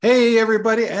Hey,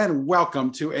 everybody, and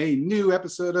welcome to a new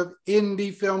episode of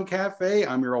Indie Film Cafe.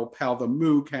 I'm your old pal, the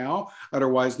Moo Cow,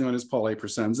 otherwise known as Paul A.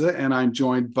 Presenza, and I'm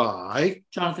joined by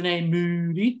Jonathan A.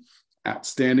 Moody.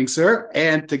 Outstanding, sir.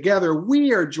 And together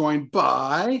we are joined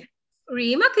by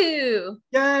Rimaku.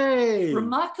 Yay!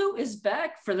 Rimaku is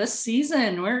back for this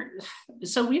season.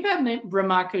 We've had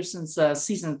Rimaku since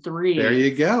season 3. There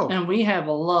you go. And we have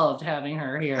loved having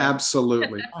her here.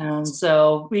 Absolutely. And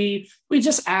so we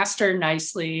just asked her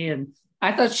nicely, and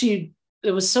I thought it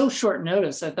was so short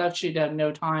notice. I thought she'd have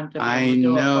no time to. I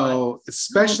know,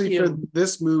 especially for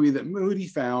this movie that Moody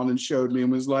found and showed me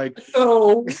and was like,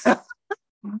 "Oh,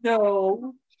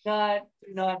 no, not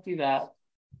do that."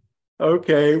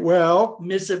 Okay, well,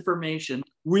 misinformation.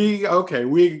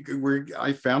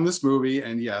 I found this movie,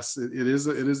 and yes, it is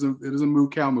a Moo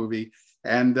Cow movie,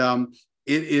 and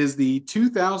it is the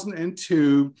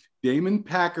 2002 Damon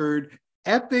Packard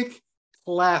epic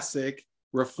classic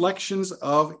Reflections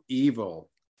of Evil.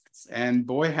 And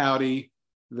boy howdy,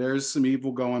 there's some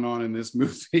evil going on in this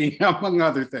movie, among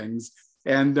other things.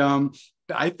 And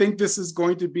I think this is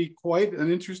going to be quite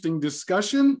an interesting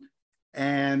discussion.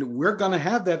 And we're going to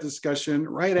have that discussion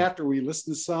right after we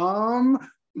listen to some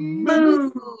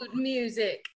mood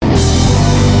music.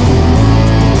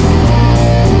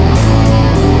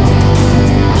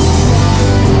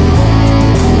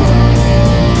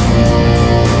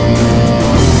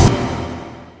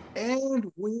 And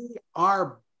we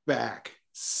are back.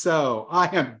 So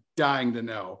I am dying to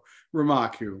know,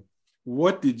 Rimaku,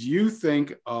 what did you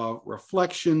think of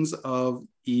Reflections of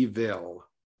Evil?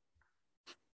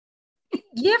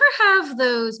 You ever have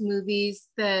those movies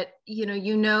that,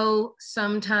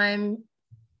 sometime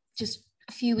just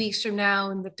a few weeks from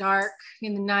now in the dark,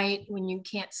 in the night, when you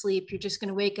can't sleep, you're just going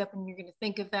to wake up and you're going to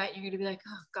think of that. And you're going to be like,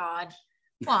 oh God,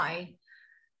 why?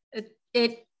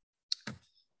 It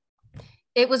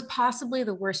was possibly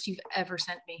the worst you've ever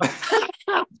sent me.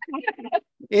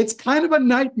 It's kind of a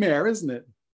nightmare, isn't it?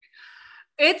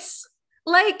 It's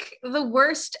like the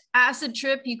worst acid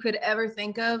trip you could ever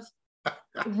think of,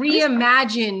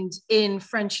 reimagined in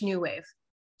French New Wave.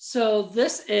 So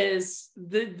this is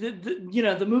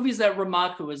the movies that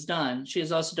Rimaku has done. She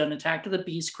has also done Attack of the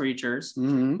Beast Creatures,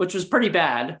 which was pretty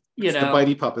bad. The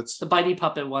Bitey Puppets. The Bitey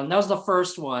Puppet one. That was the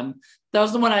first one. That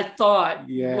was the one I thought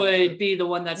would be the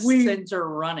one that sends her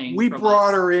running. We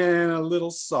brought her in a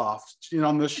little soft,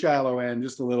 on the shallow end,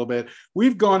 just a little bit.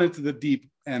 We've gone into the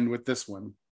deep end with this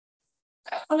one.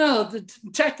 I don't know. The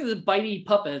Attack of the Bitey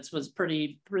Puppets was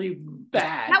pretty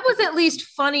bad. That was at least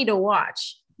funny to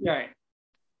watch. Right.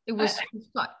 It was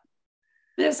fun.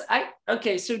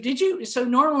 So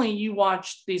normally you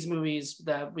watch these movies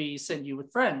that we send you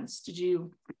with friends. Did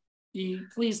you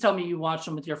please tell me you watched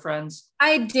them with your friends?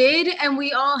 I did, and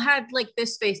we all had like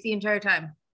this face the entire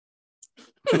time.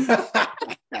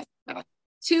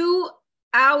 2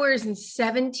 hours and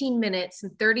 17 minutes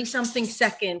and 30 something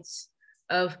seconds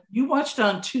of. You watched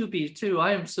on Tubi too.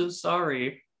 I am so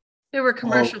sorry. There were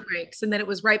commercial breaks, and then it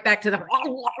was right back to the.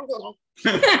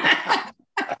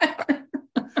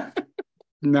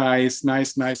 Nice.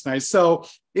 So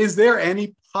is there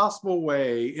any possible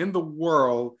way in the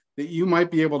world that you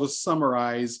might be able to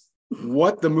summarize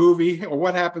what the movie or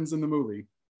what happens in the movie?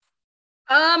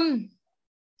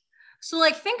 So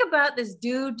think about this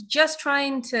dude just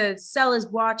trying to sell his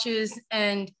watches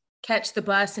and catch the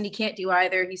bus, and he can't do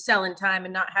either. He's selling time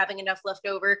and not having enough left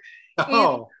over.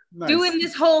 Oh, nice. Doing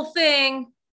this whole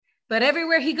thing, but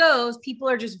everywhere he goes, people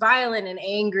are just violent and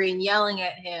angry and yelling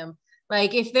at him.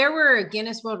 Like if there were a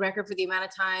Guinness World Record for the amount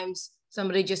of times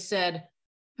somebody just said,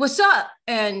 "What's up?"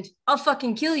 and "I'll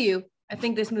fucking kill you," I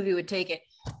think this movie would take it.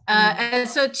 And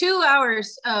so 2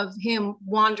 hours of him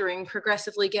wandering,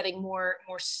 progressively getting more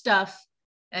stuff,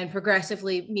 and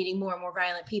progressively meeting more and more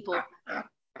violent people.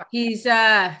 He's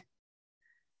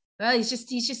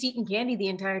just eating candy the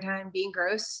entire time, being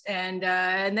gross, and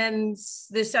then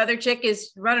this other chick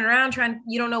is running around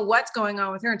you don't know what's going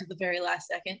on with her until the very last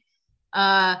second.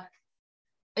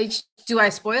 Do I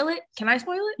spoil it? Can I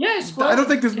spoil it? Yeah, I don't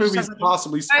think this movie is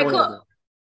possibly spoiled. Right, cool.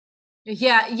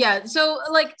 Yeah. So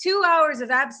 2 hours of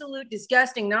absolute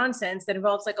disgusting nonsense that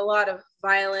involves a lot of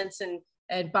violence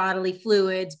and bodily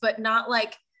fluids, but not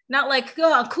like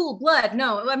oh cool blood.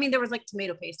 No, I mean there was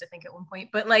tomato paste I think at one point,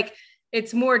 but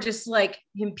it's more just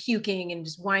him puking and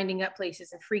just winding up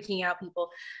places and freaking out people.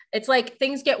 It's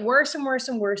things get worse and worse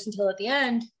and worse until at the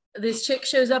end this chick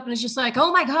shows up and is just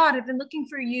oh my God, I've been looking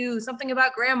for you, something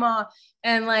about grandma,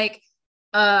 and you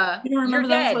don't remember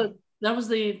dead. That was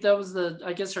the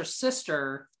I guess his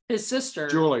sister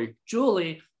Julie,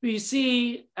 who you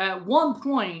see at one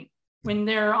point when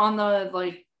they're on the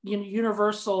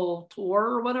Universal tour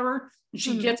or whatever. And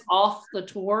she gets off the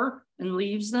tour and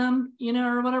leaves them,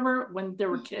 or whatever, when they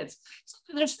were kids. So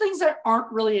there's things that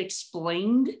aren't really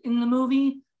explained in the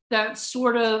movie that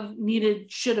sort of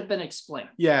should have been explained.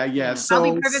 Yeah. So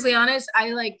I'll be perfectly honest.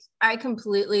 I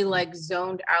completely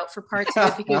zoned out for parts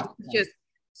of it because it's just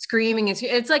screaming.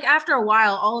 It's like after a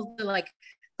while, all of the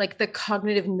like the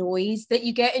cognitive noise that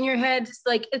you get in your head.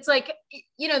 It's like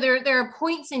there are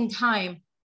points in time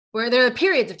where there are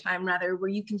periods of time rather where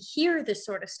you can hear this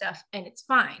sort of stuff and it's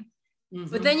fine.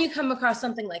 But then you come across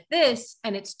something like this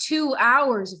and it's 2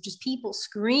 hours of just people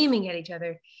screaming at each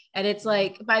other. And it's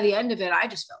like, by the end of it, I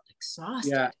just felt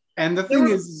exhausted. Yeah. And the thing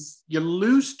is, you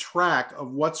lose track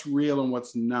of what's real and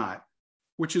what's not,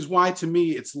 which is why, to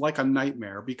me, it's like a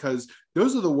nightmare, because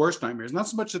those are the worst nightmares. Not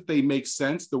so much that they make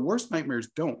sense. The worst nightmares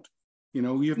don't.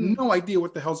 You have no idea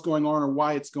what the hell's going on or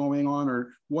why it's going on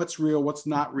or what's real, what's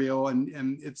not real.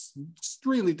 And it's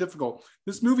extremely difficult.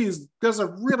 This movie does a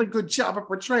really good job of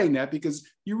portraying that, because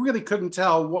you really couldn't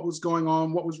tell what was going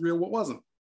on, what was real, what wasn't.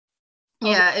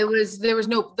 Yeah, there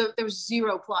was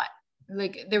zero plot.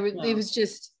 It was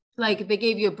just like they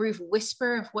gave you a brief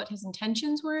whisper of what his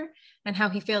intentions were and how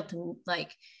he failed to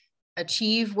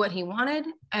achieve what he wanted.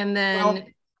 And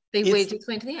then they waited to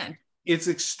explain to the end. It's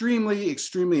extremely,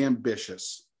 extremely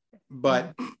ambitious,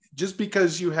 but just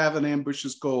because you have an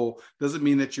ambitious goal doesn't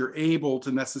mean that you're able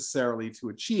to necessarily to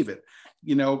achieve it.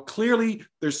 Clearly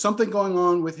there's something going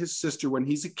on with his sister when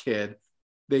he's a kid.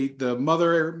 The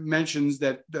mother mentions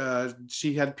that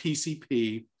she had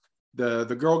PCP.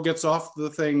 The girl gets off the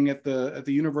thing at the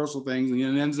Universal thing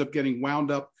and ends up getting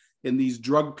wound up in these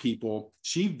drug people.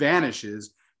 She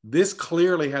vanishes. This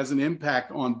clearly has an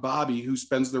impact on Bobby, who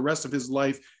spends the rest of his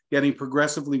life getting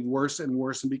progressively worse and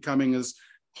worse and becoming this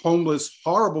homeless,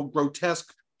 horrible,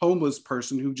 grotesque homeless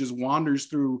person who just wanders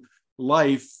through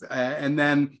life. And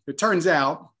then it turns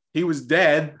out he was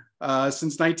dead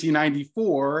since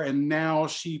 1994. And now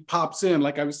she pops in,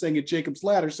 like I was saying at Jacob's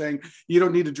Ladder, saying, you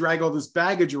don't need to drag all this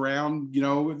baggage around,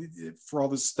 for all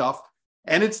this stuff.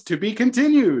 And it's to be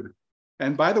continued.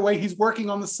 And by the way, he's working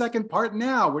on the second part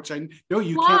now, which I know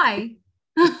you can't.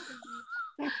 Why?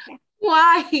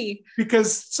 Why?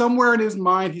 Because somewhere in his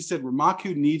mind, he said,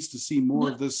 Ramaku needs to see more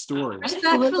of this story.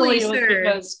 Respectfully, sir.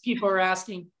 Because people are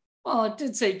asking, well, it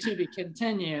did say to be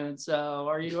continued. So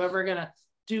are you ever going to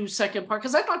do second part?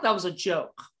 Because I thought that was a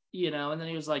joke, and then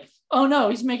he was like, oh no,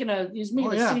 he's making a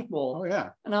sequel. Oh yeah.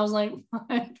 And I was like,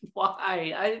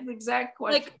 why? Exact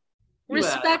question.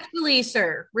 Respectfully,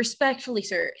 sir.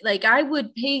 I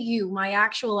would pay you my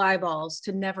actual eyeballs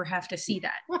to never have to see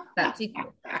that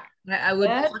sequel. I would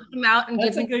pluck them out and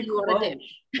give them to you on a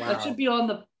dish. Wow. That should be on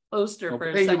the poster for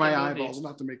a pay second my movie. Eyeballs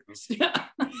not to make this.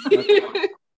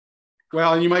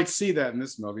 Well, and you might see that in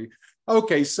this movie.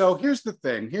 Okay, so here's the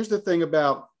thing. Here's the thing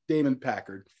about Damon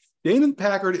Packard. Damon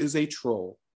Packard is a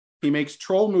troll. He makes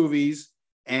troll movies,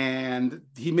 and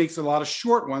he makes a lot of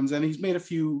short ones, and he's made a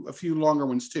few longer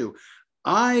ones too.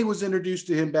 I was introduced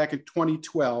to him back in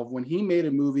 2012 when he made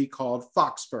a movie called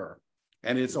Foxfur.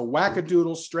 And it's a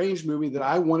wackadoodle, strange movie that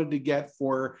I wanted to get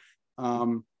for,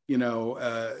 in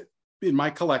my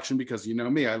collection, because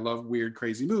me, I love weird,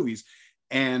 crazy movies.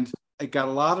 And I got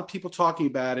a lot of people talking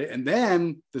about it. And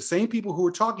then the same people who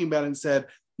were talking about it and said,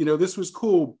 this was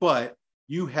cool, but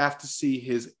you have to see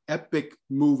his epic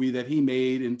movie that he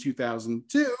made in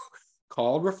 2002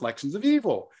 called Reflections of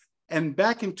Evil. And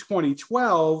back in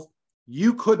 2012,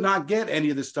 you could not get any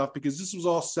of this stuff because this was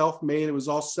all self-made. It was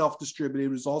all self-distributed.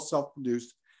 It was all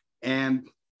self-produced. And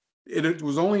it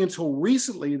was only until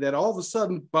recently that all of a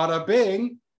sudden, bada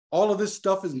bing, all of this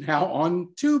stuff is now on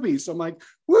Tubi. So I'm like,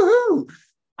 woohoo.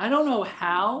 I don't know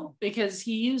how, because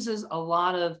he uses a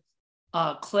lot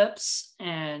of clips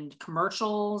and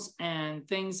commercials and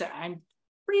things that I'm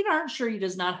pretty darn sure he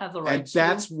does not have the rights to.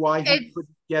 And that's why he could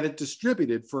get it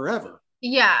distributed forever.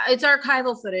 Yeah, it's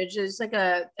archival footage. There's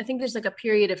I think there's a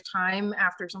period of time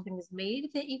after something is made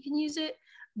that you can use it.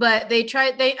 But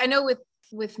I know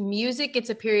with music,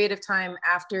 it's a period of time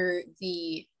after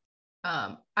the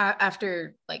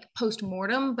after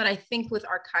post-mortem. But I think with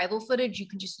archival footage, you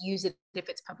can just use it if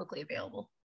it's publicly available.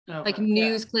 Okay,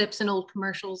 news clips and old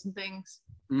commercials and things.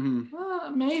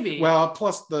 Mm-hmm. Maybe. Well,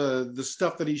 plus the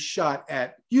stuff that he shot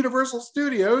at Universal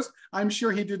Studios, I'm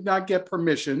sure he did not get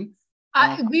permission.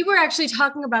 We were actually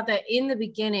talking about that in the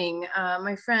beginning.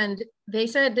 My friend, they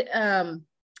said that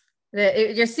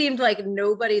it just seemed like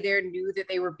nobody there knew that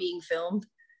they were being filmed.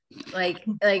 Like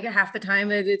half the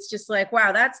time, it's just like,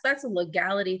 wow, that's a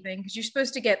legality thing, because you're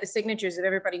supposed to get the signatures of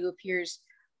everybody who appears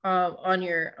on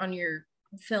your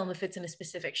film if it's in a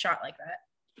specific shot like that.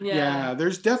 Yeah,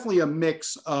 there's definitely a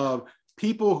mix of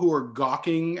people who are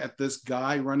gawking at this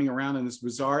guy running around in this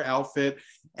bizarre outfit,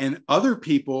 and other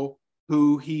people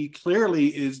who he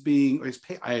clearly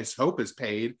I hope is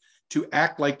paid to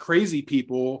act like crazy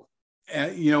people,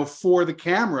 for the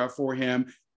camera for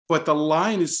him. But the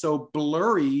line is so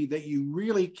blurry that you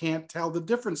really can't tell the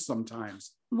difference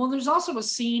sometimes. Well, there's also a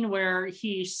scene where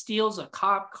he steals a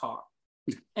cop car.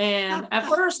 And at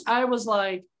first I was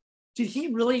like, did he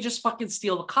really just fucking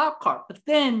steal the cop car? But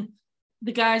then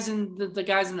the guys in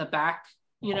the back,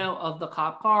 of the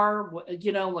cop car,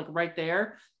 like right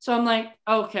there. So I'm like,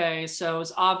 okay, so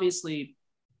it's obviously,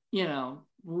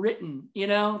 written,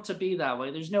 to be that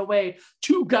way. There's no way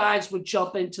two guys would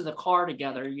jump into the car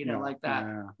together, like that.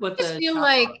 Yeah. With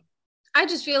I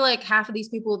just feel like half of these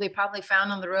people they probably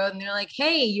found on the road and they're like,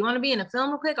 hey, you want to be in a film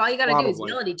real quick? All you got to do is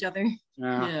yell at each other.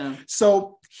 Yeah.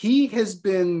 So he has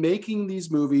been making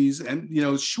these movies and,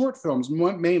 short films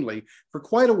mainly for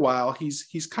quite a while.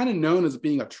 He's kind of known as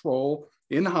being a troll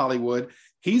in Hollywood.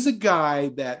 He's a guy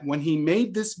that when he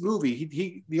made this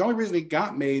movie, the only reason it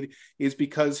got made is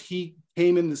because he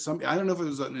came into I don't know if it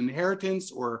was an inheritance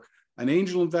or an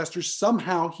angel investor.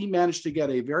 Somehow he managed to get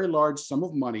a very large sum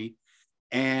of money,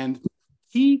 and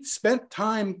he spent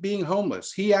time being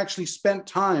homeless. He actually spent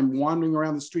time wandering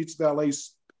around the streets of LA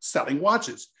selling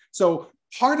watches. So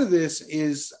part of this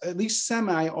is at least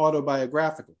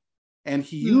semi-autobiographical. And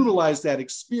he utilized that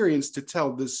experience to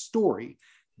tell this story.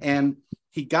 And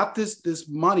he got this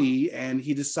money, and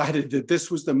he decided that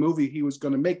this was the movie he was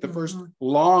going to make, the first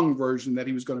long version that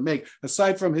he was going to make,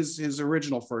 aside from his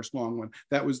original first long one.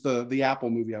 That was the Apple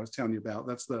movie I was telling you about.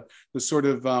 That's the sort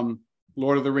of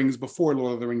Lord of the Rings before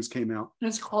Lord of the Rings came out. And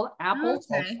it's called Apple?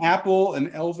 Okay. Apple and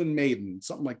Elven Maiden,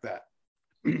 something like that.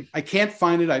 I can't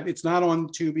find it. It's not on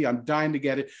Tubi. I'm dying to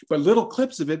get it. But little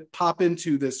clips of it pop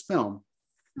into this film.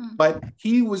 But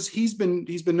he's been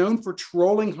known for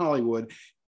trolling Hollywood.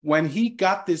 When he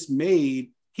got this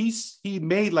made, he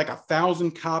made like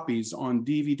 1,000 copies on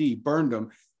DVD, burned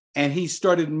them, and he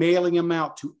started mailing them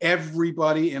out to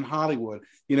everybody in Hollywood.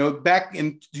 Back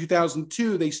in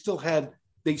 2002, they still had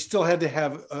to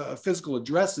have physical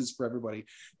addresses for everybody,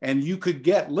 and you could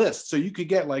get lists. So you could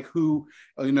get like who,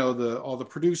 all the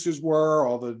producers were,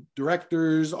 all the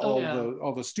directors,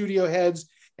 all the studio heads,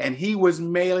 and he was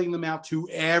mailing them out to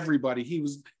everybody. He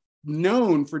was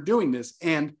known for doing this.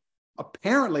 And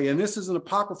apparently, and this is an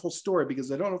apocryphal story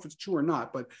because I don't know if it's true or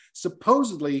not, but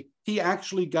supposedly he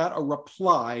actually got a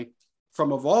reply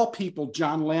from, of all people,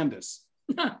 John Landis.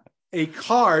 A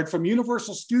card from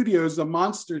Universal Studios, the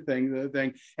monster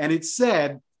thing, and it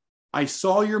said, I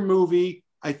saw your movie.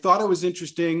 I thought it was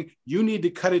interesting. You need to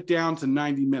cut it down to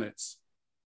 90 minutes.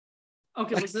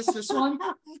 Okay, was this one?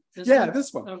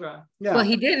 This one. Okay. Yeah. Well,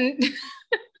 he didn't.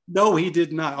 No, he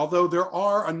did not. Although there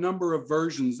are a number of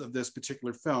versions of this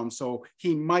particular film, so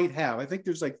he might have. I think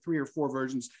there's like 3 or 4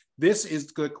 versions. This is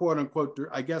the quote unquote,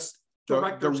 I guess, the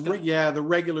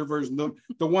regular version,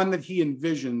 the one that he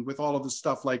envisioned with all of the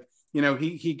stuff. Like,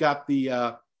 he got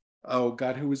the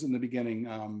who was in the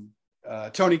beginning?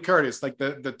 Tony Curtis, like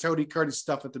the Tony Curtis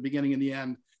stuff at the beginning and the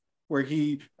end, where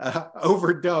he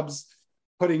overdubs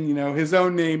putting his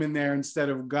own name in there instead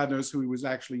of God knows who he was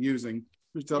actually using.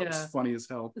 Which was funny as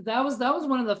hell. That was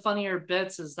one of the funnier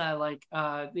bits, is that like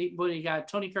when you got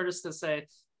Tony Curtis to say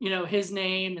his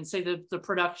name and say the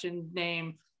production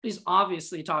name, he's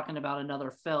obviously talking about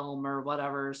another film or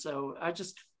whatever. So I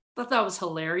just thought that was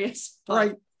hilarious.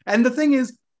 Right. And the thing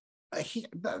is,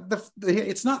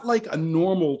 it's not like a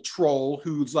normal troll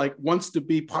who's like wants to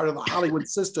be part of the Hollywood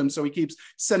system, so he keeps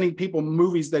sending people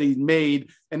movies that he's made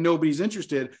and nobody's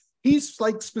interested. He's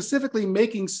like specifically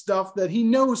making stuff that he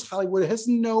knows Hollywood has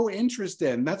no interest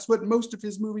in. That's what most of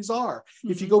his movies are.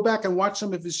 If you go back and watch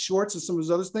some of his shorts and some of his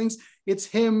other things, it's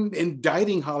him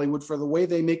indicting Hollywood for the way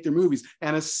they make their movies.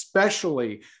 And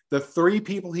especially the 3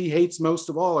 people he hates most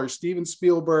of all are Steven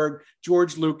Spielberg,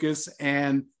 George Lucas,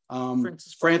 and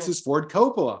Francis Ford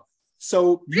Coppola.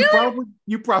 So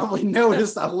you probably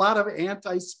noticed a lot of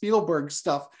anti-Spielberg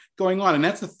stuff going on. And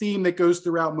that's the theme that goes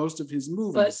throughout most of his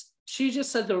movies. But she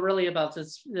just said really about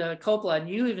this Coppola, and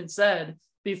you even said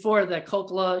before that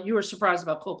Coppola, you were surprised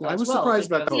about Coppola. I was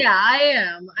surprised about Coppola. Yeah,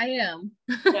 I am.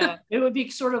 Yeah, it would be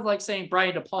sort of like saying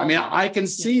Brian De Palma. I mean, I can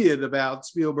see it about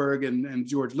Spielberg and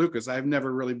George Lucas. I've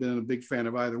never really been a big fan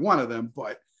of either one of them,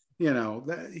 but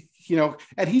and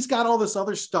he's got all this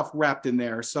other stuff wrapped in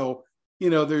there. So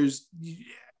it's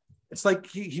like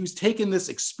he was taking this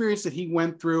experience that he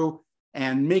went through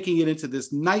and making it into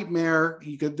this nightmare.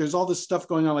 There's all this stuff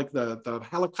going on, like the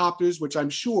helicopters, which I'm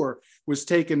sure was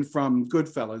taken from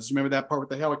Goodfellas. Remember that part with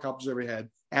the helicopters every had?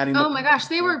 Adding oh my gosh,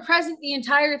 they were present the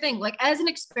entire thing. Like as an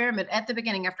experiment at the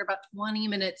beginning, after about 20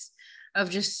 minutes of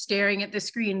just staring at the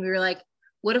screen, we were like,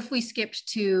 what if we skipped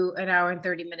to an hour and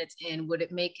 30 minutes in? Would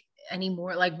it make any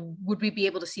more, like, would we be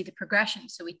able to see the progression?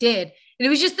 So we did. And it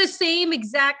was just the same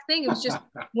exact thing. It was just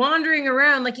wandering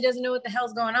around like he doesn't know what the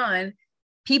hell's going on.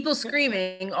 People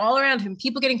screaming all around him,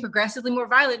 people getting progressively more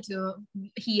violent to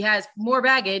him. He has more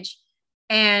baggage.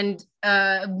 And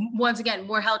once again,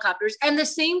 more helicopters and the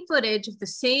same footage of the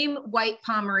same white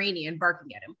Pomeranian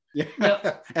barking at him. Yeah.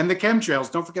 Yep. And the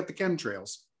chemtrails. Don't forget the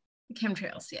chemtrails. The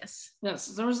chemtrails, yes. Yes,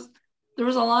 there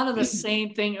was a lot of the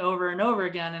same thing over and over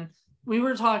again. And we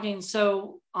were talking,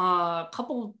 so a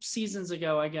couple seasons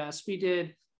ago, I guess, we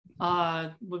did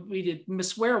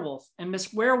Miss Werewolf, and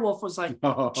Miss Werewolf was like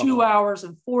 2 hours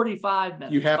and 45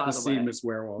 minutes. You have to see Miss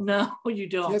Werewolf. No, you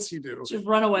don't. Yes, you do. Just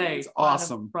run away. It's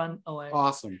awesome. Run away.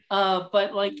 Awesome.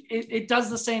 But like it does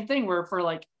the same thing where for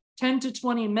like 10 to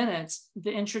 20 minutes,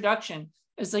 the introduction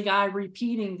is the guy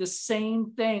repeating the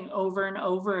same thing over and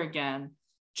over again,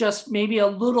 just maybe a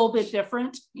little bit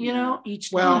different,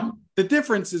 each time. Well, the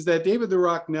difference is that David "The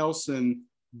Rock" Nelson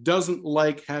doesn't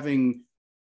like having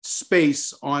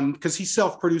space on, because he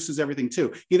self-produces everything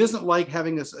too. He doesn't like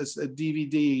having a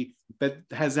DVD that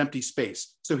has empty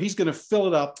space. So he's going to fill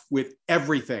it up with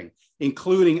everything,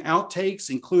 including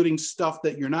outtakes, including stuff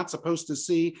that you're not supposed to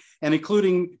see, and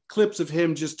including clips of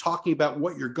him just talking about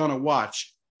what you're going to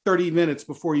watch 30 minutes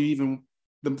before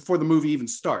the movie even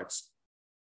starts.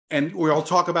 And we'll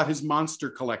talk about his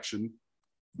monster collection.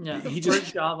 Yeah, he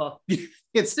just Java.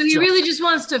 So he really just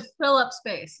wants to fill up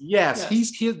space. Yes,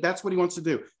 that's what he wants to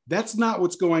do. That's not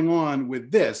what's going on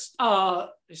with this.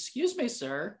 Excuse me,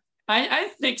 sir.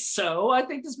 I think so. I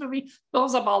think this movie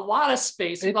fills up a lot of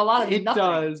space with a lot of nothing. It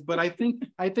does, but I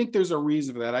think there's a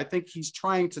reason for that. I think he's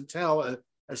trying to tell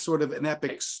a sort of an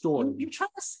epic story. You're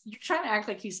trying to act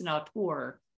like he's an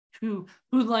auteur who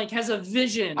like has a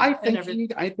vision. I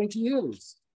think he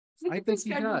is. I think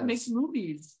he does. Makes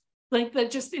movies like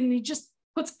that, and he just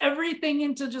puts everything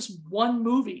into just one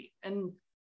movie. And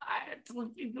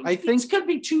I think this could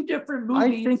be two different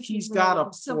movies. I think he's got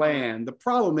a plan. The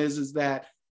problem is that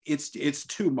it's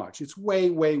too much. It's way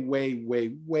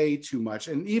too much.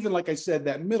 And even like I said,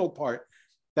 that middle part,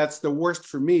 that's the worst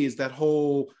for me, is that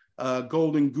whole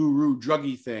golden guru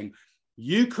druggy thing.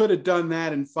 You could have done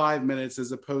that in 5 minutes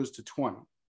as opposed to 20.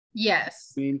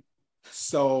 Yes. I mean,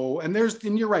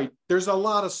 and you're right, there's a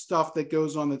lot of stuff that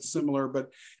goes on that's similar,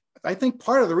 but I think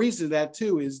part of the reason that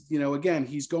too is, again,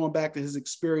 he's going back to his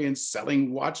experience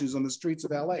selling watches on the streets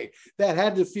of LA. That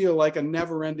had to feel like a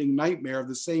never-ending nightmare of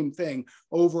the same thing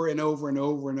over and over and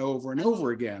over and over and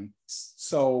over again.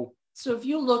 So if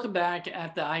you look back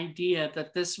at the idea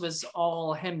that this was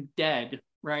all him dead,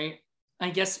 right? I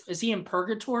guess, is he in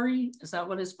purgatory? Is that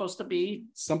what it's supposed to be?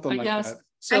 Something like that.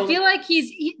 So I feel like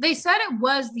they said it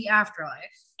was the afterlife.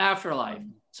 Afterlife.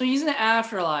 So he's in the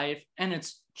afterlife, and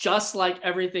it's just like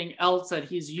everything else that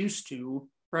he's used to,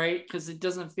 right? Because it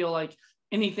doesn't feel like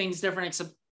anything's different,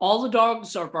 except all the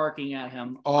dogs are barking at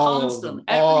him. All of them.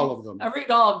 Every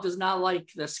dog does not like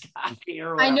this guy.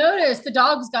 I noticed the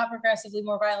dogs got progressively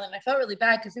more violent. I felt really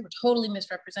bad because they were totally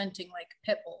misrepresenting like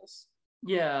pit bulls.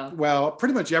 Yeah. Well,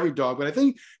 pretty much every dog, but I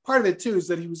think part of it too is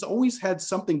that he was always had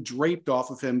something draped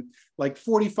off of him, like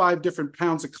 45 different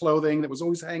pounds of clothing that was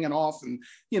always hanging off. And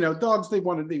dogs, they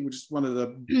just wanted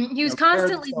to. He was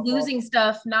constantly losing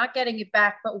stuff, not getting it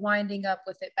back, but winding up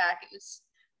with it back. It was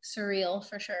surreal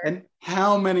for sure. And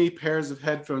how many pairs of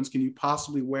headphones can you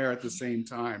possibly wear at the same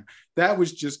time? That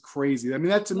was just crazy. I mean,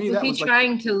 that to me, that was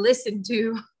trying to listen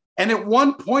to. And at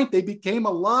one point, they became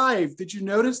alive. Did you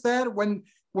notice that when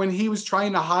he was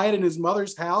trying to hide in his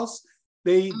mother's house,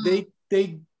 they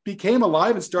became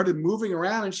alive and started moving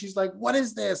around, and she's like, "What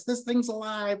is this? This thing's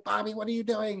alive, Bobby. What are you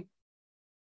doing?"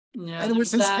 Yeah, and it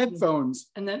was his headphones.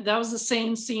 And then that was the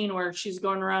same scene where she's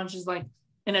going around. She's like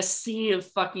in a sea of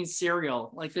fucking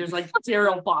cereal. Like there's like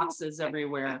cereal boxes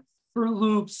everywhere, Fruit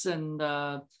Loops and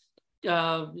Fruity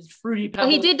Pebbles. Well,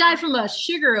 he did die from a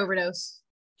sugar overdose.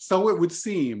 So it would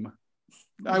seem.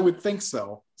 I would think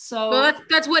so. So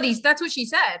that's what she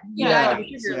said.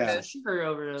 Sugar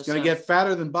overdose. He's gonna get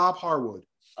fatter than Bob Harwood.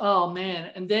 Oh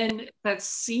man! And then that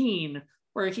scene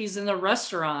where he's in the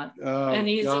restaurant and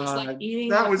he's just like eating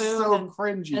that was food so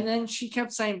cringy. And then she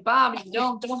kept saying, "Bobby,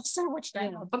 don't sandwich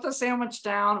down. Put the sandwich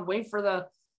down and wait for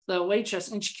the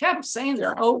waitress." And she kept saying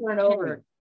that over and over.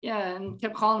 Yeah, and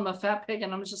kept calling him a fat pig,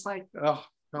 and I was just like, oh.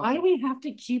 why do we have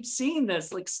to keep seeing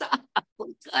this? Like, stop.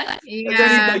 And then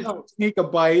he'd like sneak a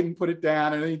bite and put it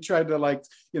down, and then he tried to like,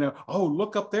 oh,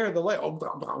 look up there, the light. Oh,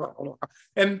 blah, blah, blah, blah.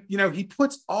 And he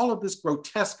puts all of this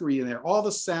grotesquerie in there. All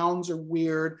the sounds are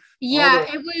weird. Yeah,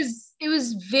 it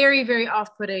was very, very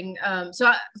off-putting.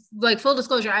 Like full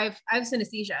disclosure, I have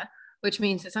synesthesia, which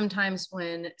means that sometimes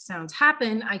when sounds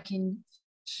happen, I can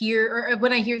hear, or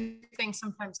when I hear things,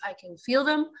 sometimes I can feel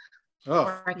them.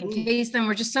 Or I can taste them,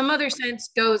 or just some other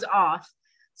sense goes off.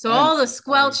 So all the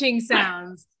squelching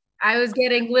sounds, I was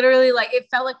getting literally like, it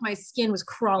felt like my skin was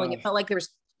crawling. It felt like there was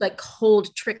like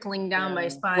cold trickling down my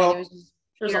spine. Well, it was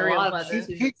there's a lot. Here's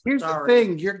the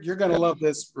thing. You're going to love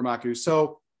this, Ramaku.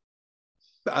 So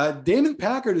Damon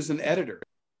Packard is an editor.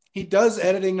 He does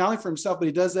editing not only for himself, but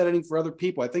he does editing for other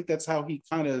people. I think that's how he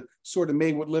kind of sort of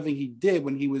made what living he did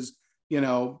when he was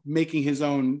making his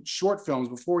own short films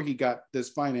before he got this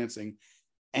financing.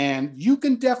 And you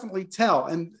can definitely tell.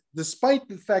 And despite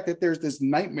the fact that there's this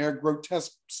nightmare,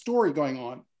 grotesque story going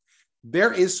on,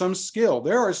 there is some skill.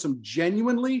 There are some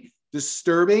genuinely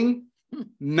disturbing,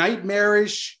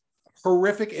 nightmarish,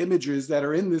 horrific images that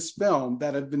are in this film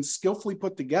that have been skillfully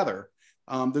put together.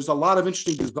 There's a lot of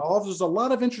interesting dissolves. There's a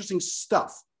lot of interesting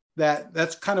stuff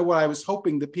that's kind of what I was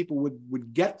hoping that people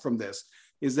would get from this.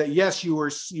 Is that yes, you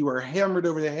are hammered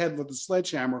over the head with a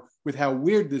sledgehammer with how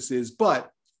weird this is, but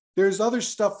there's other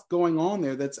stuff going on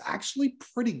there that's actually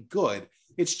pretty good.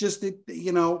 It's just that,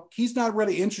 he's not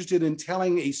really interested in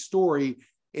telling a story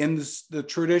in the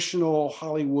traditional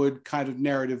Hollywood kind of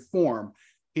narrative form.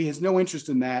 He has no interest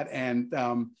in that, and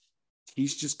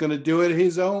he's just going to do it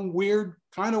his own weird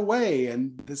kind of way.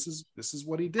 And this is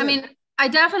what he did. I mean, I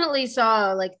definitely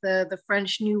saw like the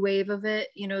French new wave of it,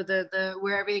 the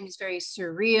where everything is very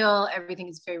surreal, everything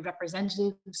is very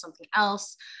representative of something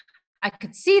else. I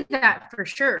could see that for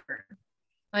sure.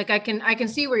 Like I can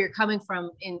see where you're coming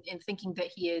from in thinking that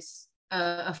he is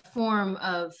a form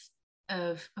of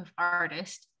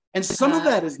artist. And some of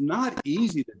that is not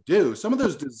easy to do. Some of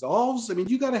those dissolves, I mean,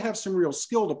 you got to have some real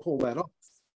skill to pull that off.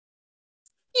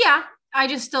 Yeah. I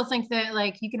just still think that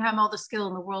like you can have all the skill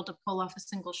in the world to pull off a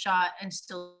single shot and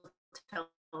still tell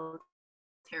a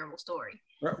terrible story.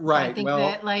 Right. I think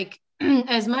that like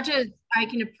as much as I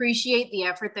can appreciate the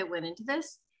effort that went into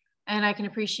this, and I can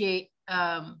appreciate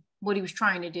what he was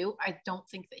trying to do, I don't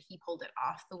think that he pulled it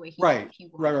off the way he wanted.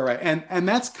 Right. And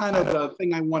that's kind of the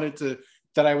thing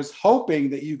that I was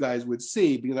hoping that you guys would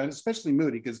see, because especially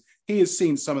Moody, because he has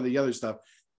seen some of the other stuff.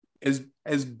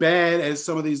 As bad as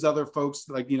some of these other folks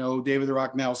like, David the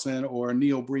Rock Nelson or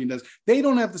Neil Breen does, they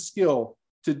don't have the skill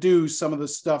to do some of the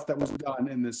stuff that was done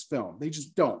in this film. They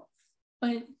just don't.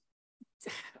 But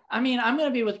I mean, I'm going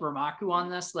to be with Ramaku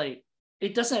on this. Like,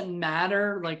 it doesn't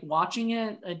matter, like watching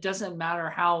it, it doesn't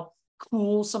matter how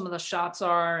cool some of the shots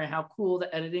are and how cool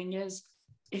the editing is.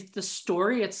 If the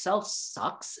story itself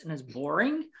sucks and is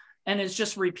boring and is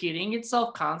just repeating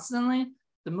itself constantly,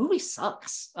 the movie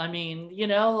sucks. I mean,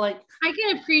 like I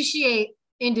can appreciate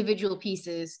individual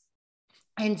pieces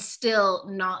and still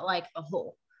not like the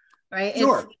whole, right?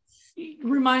 Sure. It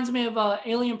reminds me of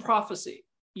Alien Prophecy.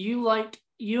 You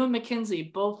and Mackenzie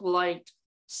both liked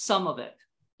some of it.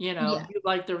 You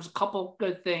like there was a couple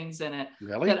good things in it.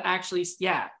 Really? That actually,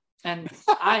 yeah. And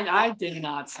I did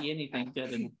not see anything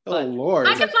good in it. Oh Lord!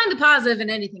 I can find the positive in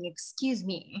anything. Excuse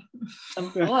me.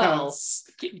 Well,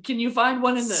 can you find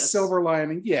one in this? Silver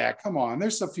lining. Yeah, come on.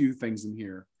 There's a few things in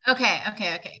here. Okay.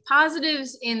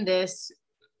 Positives in this.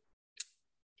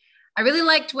 I really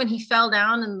liked when he fell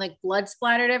down and like blood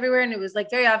splattered everywhere, and it was like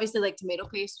very obviously like tomato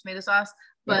paste, tomato sauce,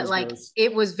 but like gross.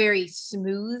 It was very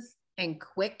smooth and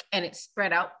quick, and it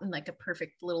spread out in like a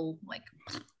perfect little like.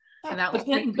 And that was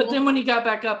cool. But then when he got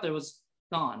back up, it was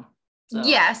gone. So,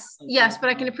 yes, but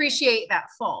I can appreciate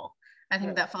that fall. I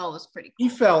think that fall was pretty cool. He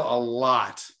fell a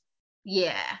lot.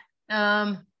 Yeah.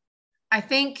 I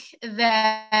think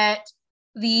that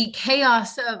the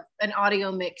chaos of an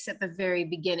audio mix at the very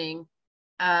beginning,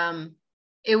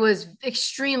 it was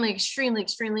extremely, extremely,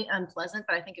 extremely unpleasant,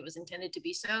 but I think it was intended to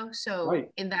be so. So right.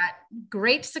 In that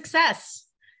great success,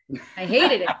 I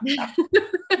hated it.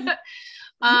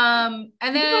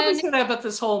 And then you know about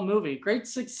this whole movie, great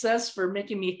success for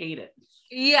making me hate it.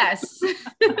 Yes.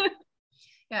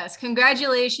 Yes.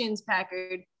 Congratulations,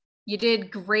 Packard. You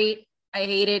did great. I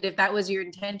hate it. If that was your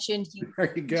intention,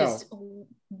 there you go.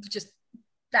 Just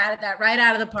batted that right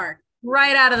out of the park.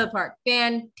 Right out of the park.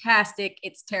 Fantastic.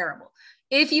 It's terrible.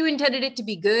 If you intended it to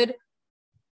be good.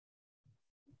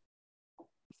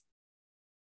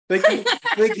 I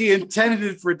think he intended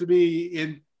it for it to be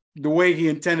in the way he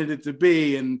intended it to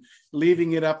be, and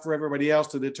leaving it up for everybody else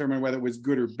to determine whether it was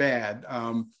good or bad.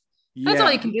 That's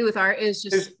all you can do with art is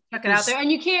just chuck it out there.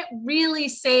 And you can't really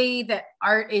say that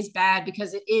art is bad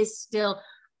because it is still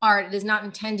art. It is not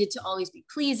intended to always be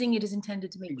pleasing. It is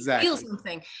intended to make you feel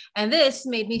something. And this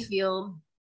made me feel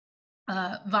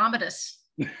vomitous.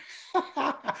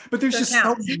 But there's just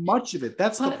so much of it.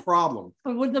 That's the problem.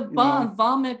 But would the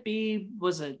vomit be?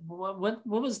 Was it what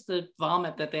was the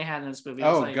vomit that they had in this movie?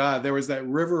 Oh God, there was that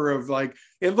river of like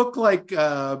it looked like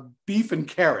beef and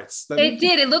carrots. It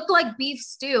did. It looked like beef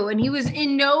stew, and he was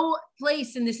in no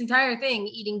place in this entire thing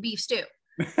eating beef stew.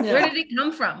 Where did it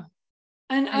come from?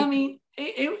 And I mean,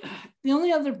 the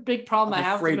only other big problem I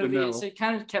have with the movie is it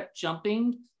kind of kept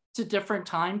jumping to different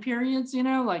time periods.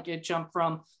 Like it jumped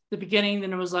from the beginning,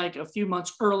 then it was like a few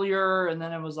months earlier, and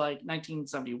then it was like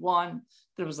 1971.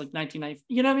 There was like 1990.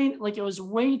 You know what I mean? Like it was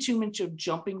way too much of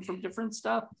jumping from different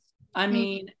stuff. I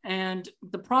mean, and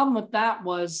the problem with that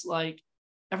was like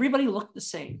everybody looked the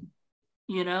same.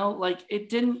 Like it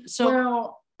didn't. So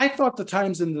well, I thought the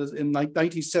times in like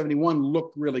 1971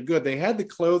 looked really good. They had the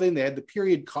clothing, they had the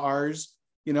period cars.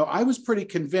 I was pretty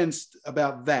convinced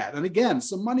about that. And again,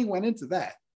 some money went into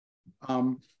that.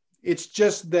 It's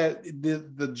just that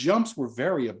the jumps were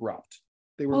very abrupt.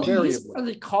 They were very abrupt. For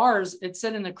the cars, it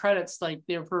said in the credits like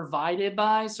they're provided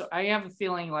by. So I have a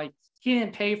feeling like he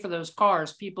didn't pay for those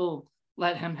cars. People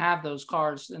let him have those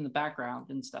cars in the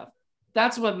background and stuff.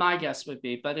 That's what my guess would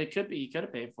be. But it could be he could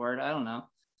have paid for it. I don't know.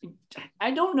 I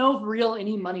don't know if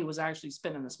any money was actually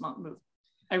spent in this movie.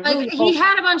 He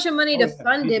had a bunch of money to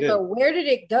fund it, but where did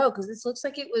it go? Because this looks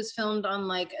like it was filmed on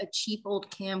like a cheap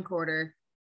old camcorder.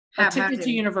 A ticket to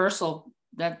Universal,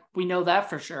 that we know that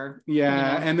for sure.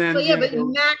 Yeah, and then but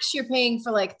max you're paying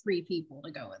for like 3 people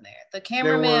to go in there. The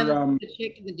cameraman, the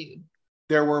chick, and the dude.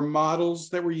 There were models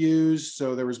that were used,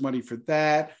 so there was money for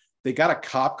that. They got a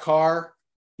cop car,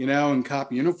 in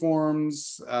cop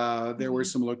uniforms. There were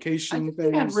some location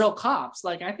things. They had real cops.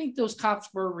 Like I think those cops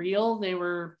were real. They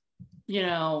were,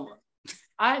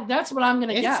 that's what I'm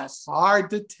gonna guess. It's hard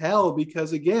to tell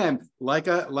because again, like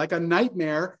a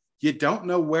nightmare. You don't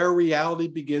know where reality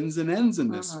begins and ends in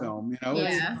this film.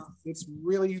 It's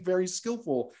really very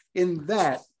skillful in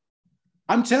that.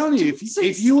 I'm telling you,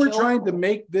 if you were trying to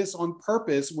make this on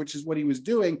purpose, which is what he was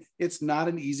doing, it's not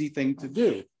an easy thing to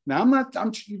do. Now,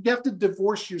 you have to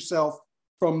divorce yourself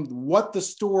from what the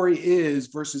story is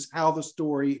versus how the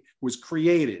story was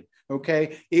created.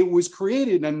 Okay, it was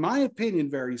created, in my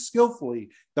opinion, very skillfully.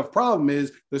 The problem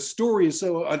is the story is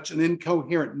so much an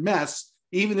incoherent mess.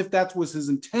 Even if that was his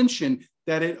intention,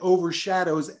 that it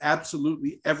overshadows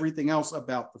absolutely everything else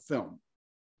about the film.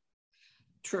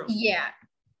 True. Yeah.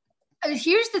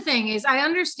 Here's the thing is I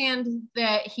understand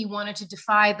that he wanted to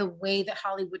defy the way that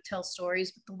Hollywood tells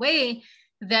stories, but the way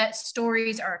that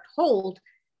stories are told,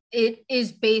 it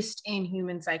is based in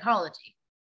human psychology.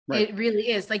 Right. It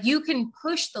really is. Like you can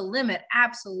push the limit.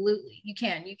 Absolutely. You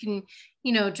can,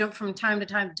 jump from time to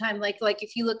time to time. Like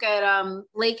if you look at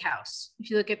Lake House, if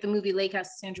you look at the movie Lake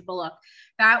House, Sandra Bullock,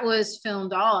 that was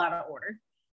filmed all out of order.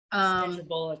 Sandra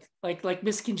Bullock, like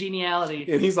Miss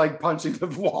Congeniality. And he's like punching the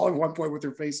wall at one point with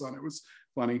her face on it. It was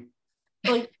funny.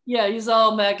 He's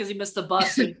all mad because he missed the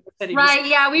bus. Right.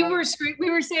 Yeah. We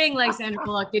were saying like Sandra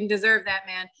Bullock didn't deserve that,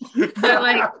 man. But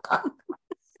like,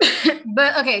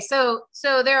 but okay, so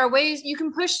there are ways you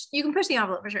can push the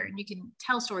envelope for sure, and you can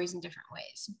tell stories in different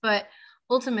ways. But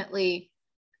ultimately,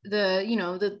 the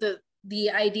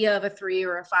idea of a 3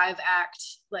 or a 5 act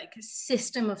like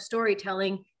system of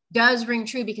storytelling does ring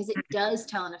true because it does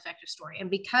tell an effective story,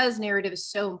 and because narrative is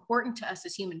so important to us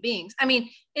as human beings. I mean,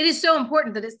 it is so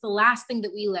important that it's the last thing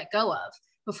that we let go of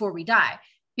before we die.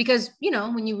 Because,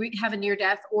 when you have a near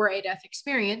death or a death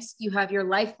experience, you have your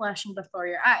life flashing before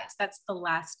your eyes. That's the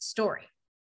last story,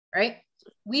 right?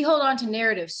 We hold on to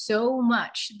narrative so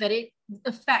much that it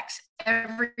affects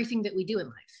everything that we do in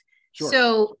life. Sure.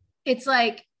 So it's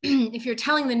like, if you're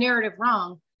telling the narrative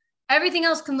wrong, everything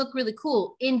else can look really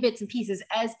cool in bits and pieces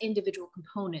as individual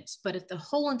components. But if the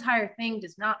whole entire thing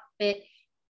does not fit,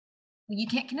 you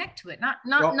can't connect to it. Not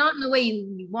in the way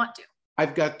you want to.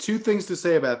 I've got 2 things to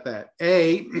say about that.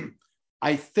 A,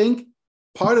 I think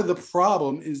part of the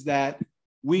problem is that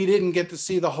we didn't get to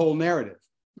see the whole narrative.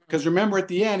 Because remember at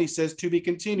the end, he says to be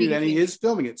continued, and he is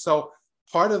filming it. So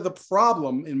part of the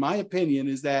problem, in my opinion,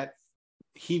 is that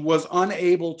he was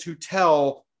unable to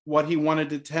tell what he wanted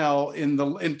to tell in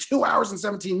 2 hours and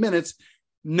 17 minutes,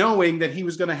 knowing that he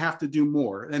was going to have to do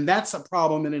more. And that's a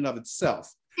problem in and of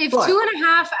itself. If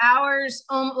 2.5 hours,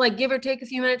 like give or take a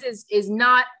few minutes is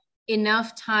not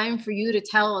enough time for you to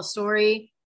tell a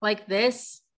story like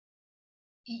this,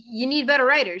 you need better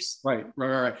writers. Right.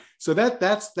 So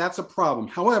that's a problem.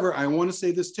 However, I want to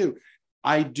say this too.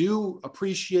 I do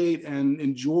appreciate and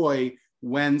enjoy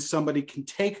when somebody can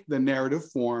take the narrative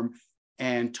form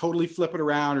and totally flip it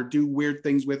around or do weird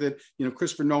things with it. You know,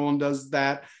 Christopher Nolan does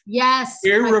that. Yes.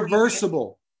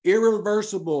 Irreversible.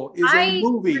 Irreversible is a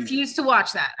movie. I refuse to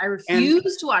watch that. I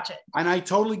refuse to watch it. And I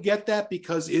totally get that,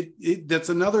 because that's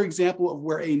another example of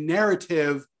where a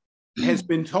narrative has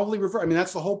been totally reversed. I mean,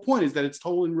 that's the whole point, is that it's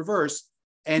totally in reverse.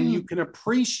 And you can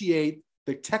appreciate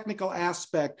the technical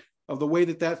aspect of the way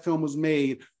that that film was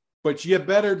made, but you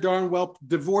better darn well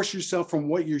divorce yourself from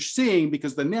what you're seeing,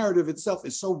 because the narrative itself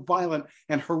is so violent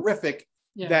and horrific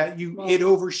that it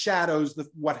overshadows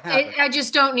what happened. I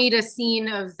just don't need a scene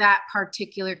of that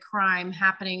particular crime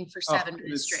happening for 7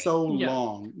 minutes straight. It's so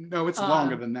long. No, it's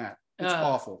longer than that. It's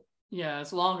awful. Yeah,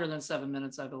 it's longer than 7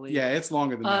 minutes, I believe. Yeah, it's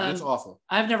longer than that. It's awful.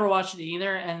 I've never watched it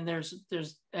either, and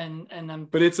I'm.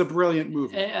 But it's a brilliant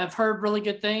movie. I've heard really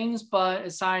good things, but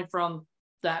aside from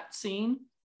that scene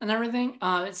and everything,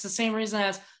 it's the same reason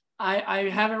as I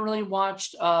haven't really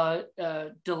watched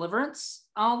Deliverance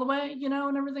all the way, you know,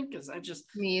 and everything, because I just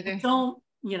Me either. don't,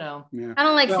 you know. Yeah. I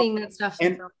don't like seeing that stuff.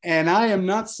 And I am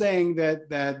not saying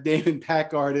that Damon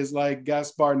Packard is like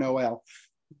Gaspar Noé.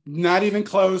 Not even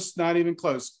close, not even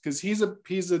close, because he's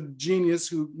a genius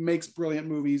who makes brilliant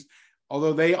movies,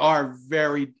 although they are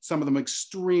some of them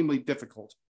extremely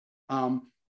difficult.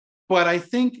 But I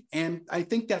think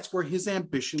that's where his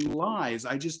ambition lies.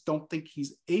 I just don't think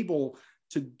he's able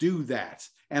to do that.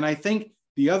 And I think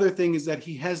the other thing is that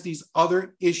he has these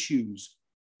other issues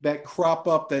that crop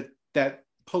up that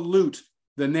pollute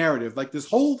the narrative, like this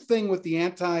whole thing with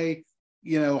the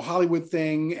Hollywood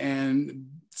thing and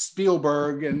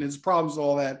Spielberg and his problems,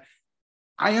 all that.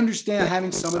 I understand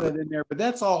having some of that in there, but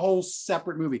that's a whole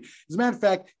separate movie. As a matter of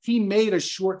fact, he made a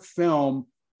short film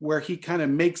where he kind of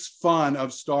makes fun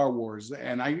of Star Wars,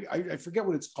 and I forget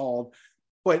what it's called,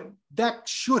 but that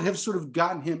should have sort of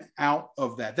gotten him out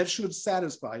of that. That should have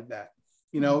satisfied that.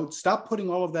 You know, stop putting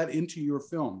all of that into your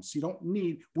films. We don't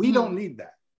need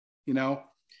that. You know,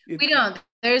 we don't.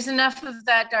 There's enough of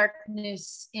that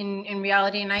darkness in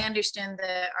reality, and I understand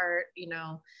that art, you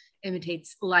know,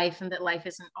 imitates life, and that life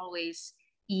isn't always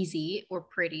easy or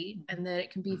pretty, and that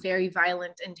it can be very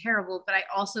violent and terrible. But I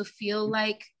also feel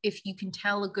like if you can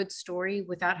tell a good story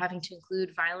without having to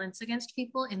include violence against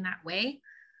people in that way,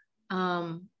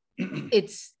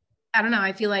 it's, I don't know,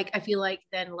 I feel like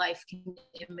then life can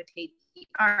imitate the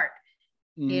art.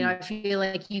 You know, I feel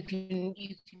like you can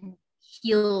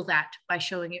heal that by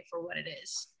showing it for what it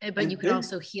is, but you can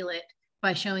also heal it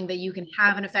by showing that you can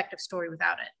have an effective story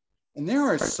without it. And there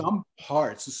are some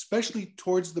parts, especially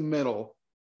towards the middle,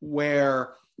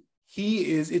 where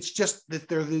it's just that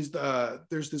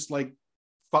there's this like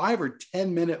 5 or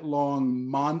 10 minute long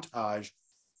montage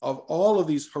of all of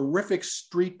these horrific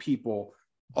street people,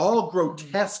 all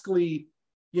grotesquely,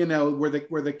 you know, where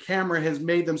the camera has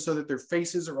made them so that their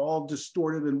faces are all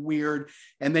distorted and weird.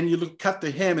 And then you cut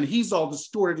to him and he's all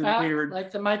distorted and weird.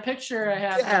 Like my picture I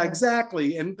have. Yeah,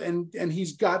 exactly. And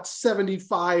he's got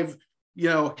 75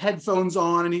 headphones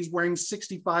on, and he's wearing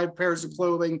 65 pairs of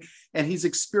clothing, and he's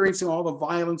experiencing all the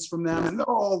violence from them, and they're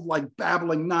all like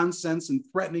babbling nonsense and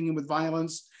threatening him with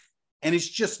violence. And it's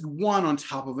just one on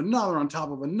top of another, on top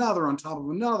of another, on top of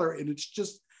another. And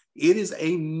it is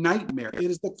a nightmare. It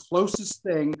is the closest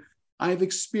thing I've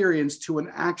experienced to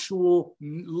an actual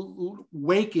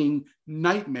waking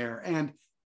nightmare. And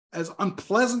as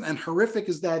unpleasant and horrific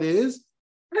as that is,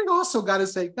 I've also got to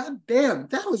say, God damn,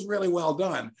 that was really well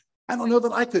done. I don't know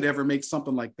that I could ever make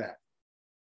something like that.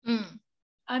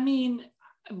 I mean,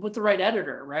 with the right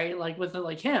editor, right? Like with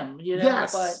him, you know.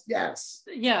 Yes.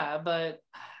 Yeah, but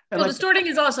well, distorting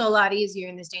is also a lot easier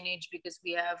in this day and age because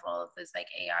we have all of those like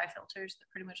AI filters that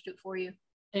pretty much do it for you.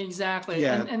 Exactly.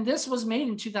 Yeah. And this was made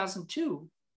in 2002.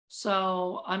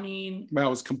 So I mean, well, it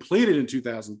was completed in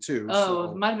 2002. Oh,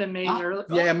 so. It might have been made early.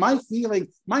 Yeah, my feeling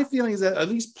is that at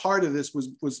least part of this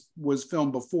was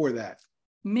filmed before that.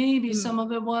 Maybe some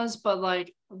of it was, but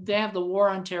like they have the war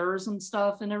on terrorism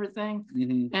stuff and everything.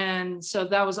 Mm-hmm. And so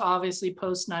that was obviously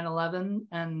post 9/11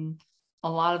 and a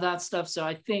lot of that stuff. So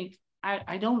I think,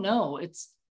 I don't know.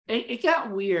 It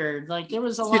got weird. Like there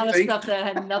was a lot of stuff that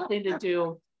had nothing to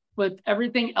do with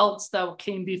everything else that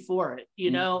came before it, you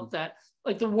know, that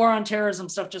like the war on terrorism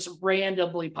stuff just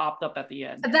randomly popped up at the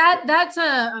end. That's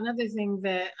another thing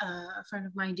that a friend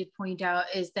of mine did point out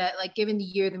is that like given the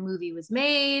year the movie was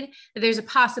made, that there's a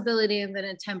possibility of an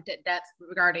attempt at depth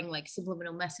regarding like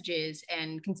subliminal messages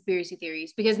and conspiracy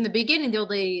theories. Because in the beginning, the old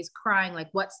lady is crying like,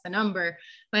 "What's the number?"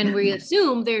 When we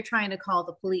assume they're trying to call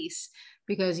the police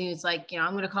because it's like,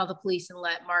 I'm going to call the police and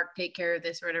let Mark take care of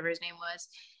this or whatever his name was.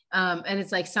 And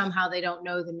it's like somehow they don't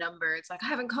know the number. It's like, I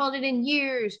haven't called it in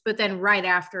years. But then right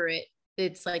after it,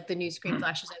 it's like the news screen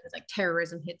flashes and it's like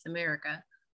terrorism hits America.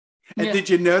 And did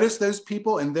you notice those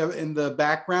people in the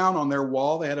background on their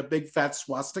wall? They had a big fat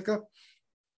swastika.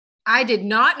 I did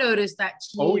not notice that.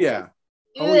 Jesus. Oh yeah.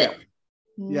 Oh yeah.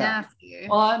 Nasty.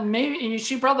 Well, maybe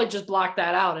she probably just blocked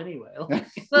that out anyway. Look,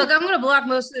 I'm gonna block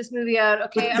most of this movie out.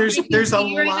 Okay,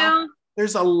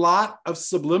 there's a lot of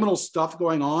subliminal stuff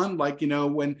going on. Like, you know,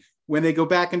 when they go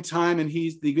back in time and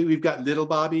we've got little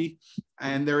Bobby,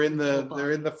 and they're in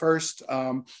the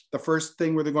first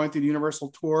thing where they're going through the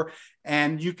Universal tour,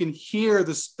 and you can hear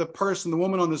the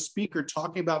woman on the speaker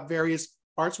talking about various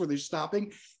parts where they're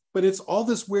stopping, but it's all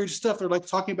this weird stuff. They're like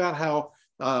talking about how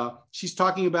she's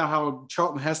talking about how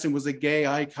Charlton Heston was a gay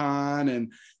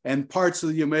icon, and parts of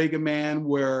the Omega Man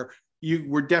where you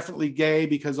were definitely gay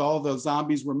because all the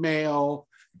zombies were male,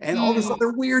 and all this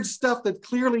other weird stuff that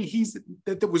clearly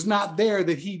that was not there,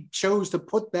 that he chose to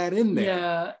put that in there.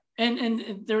 Yeah.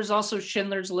 And there's also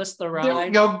Schindler's List, the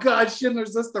ride. Oh God,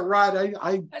 Schindler's List, the ride.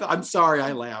 I'm sorry,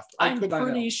 I laughed. I'm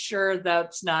pretty sure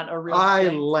that's not a real thing. I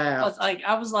laughed.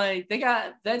 I was like, they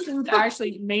got that dude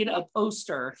actually made a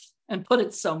poster and put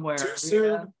it somewhere. Too soon.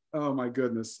 Yeah. Oh my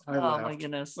goodness. I laughed. Oh my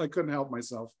goodness. I couldn't help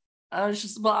myself. I was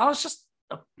just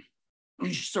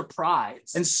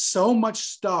surprised. And so much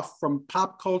stuff from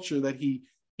pop culture that he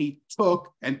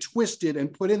took and twisted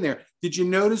and put in there. Did you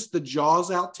notice the Jaws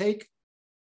outtake?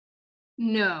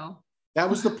 No.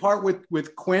 That was the part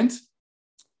with Quint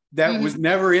that was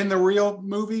never in the real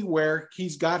movie, where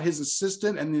he's got his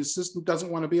assistant and the assistant doesn't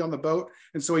want to be on the boat,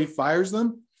 and so he fires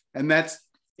them. And that's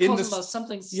in the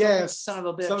something. Yes, son of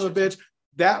a bitch. Son of a bitch.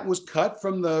 That was cut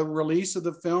from the release of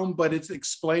the film, but it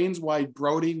explains why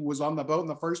Brody was on the boat in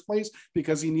the first place,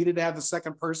 because he needed to have the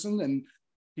second person and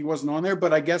he wasn't on there.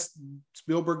 But I guess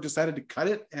Spielberg decided to cut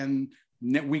it, and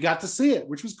we got to see it,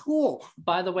 which was cool.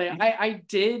 By the way, I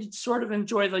did sort of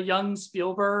enjoy the young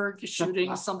Spielberg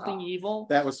shooting Something Evil.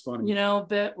 That was funny. You know,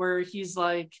 bit where he's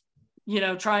like, you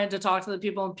know, trying to talk to the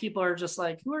people, and people are just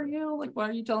like, who are you? Like, why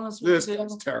are you telling us what this to do?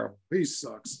 guy's terrible. He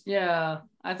sucks. Yeah,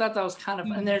 I thought that was kind of,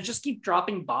 and they just keep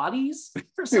dropping bodies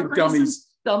for some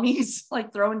dummies,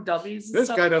 like throwing dummies. This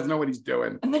guy doesn't know what he's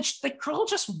doing. And then the girl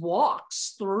just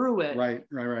walks through it. Right.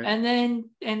 And then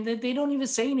they don't even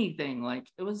say anything. Like,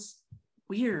 it was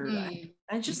weird.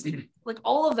 I just like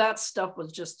all of that stuff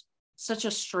was just such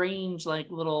a strange, like,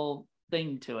 little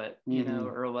thing to it, you know,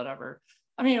 or whatever.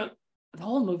 I mean, the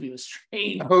whole movie was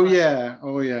strange. Oh yeah.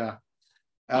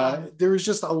 There was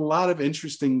just a lot of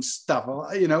interesting stuff.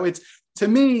 You know, to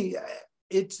me,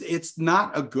 it's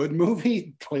not a good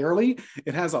movie. Clearly,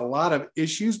 it has a lot of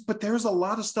issues, but there's a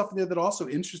lot of stuff in there that also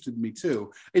interested me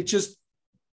too.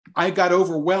 I got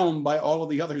overwhelmed by all of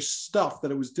the other stuff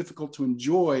that it was difficult to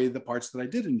enjoy the parts that I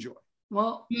did enjoy.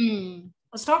 Well,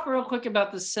 let's talk real quick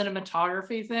about the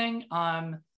cinematography thing.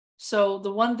 So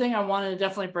the one thing I wanted to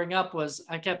definitely bring up was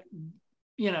I kept,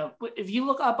 you know, if you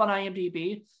look up on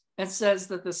IMDb, it says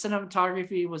that the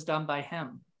cinematography was done by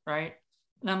him, right?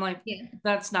 And I'm like,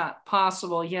 that's not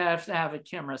possible. You have to have a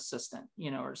camera assistant,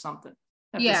 you know, or something.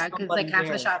 Yeah, because like half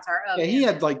the shots are up. Yeah, he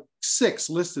had like 6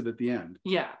 listed at the end.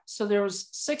 Yeah, so there was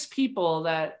 6 people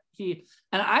that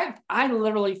and I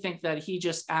literally think that he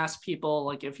just asked people,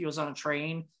 like, if he was on a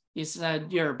train, he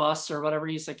said, you're a bus or whatever,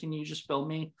 he said, can you just film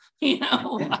me, you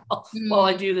know, while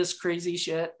I do this crazy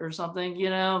shit or something, you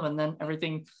know, and then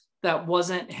everything that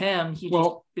wasn't him, he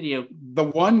just video. The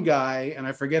one guy, and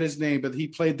I forget his name, but he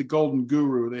played the Golden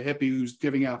Guru, the hippie who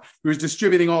was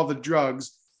distributing all the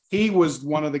drugs. He was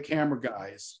one of the camera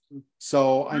guys.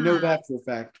 So I know that for a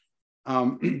fact.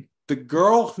 The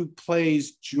girl who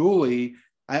plays Julie,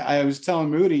 I was telling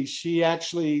Moody, she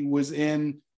actually was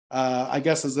in, I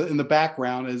guess, in the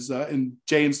background in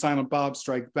Jay and Silent Bob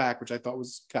Strike Back, which I thought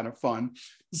was kind of fun.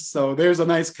 So there's a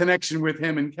nice connection with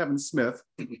him and Kevin Smith.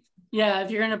 Yeah,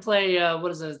 if you're going to play,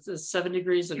 what is it, 7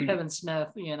 Degrees of Kevin Smith,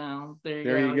 you know,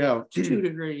 there you go. 2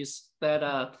 degrees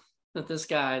that this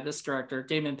director,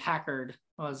 Damon Packard,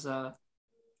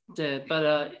 did.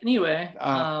 But anyway,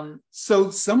 so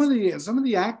some of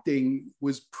the acting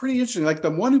was pretty interesting. Like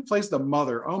the one who plays the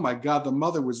mother, oh my God, the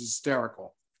mother was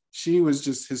hysterical. She was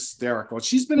just hysterical.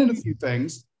 She's been in a few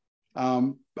things.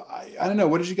 I don't know.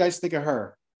 What did you guys think of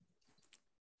her?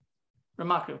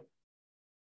 Ramaku.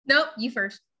 Nope, you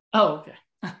first. Oh, okay.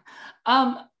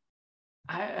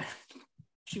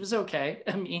 She was okay.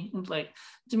 I mean, like,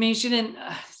 to me, she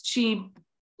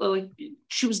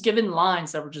was given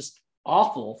lines that were just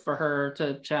awful for her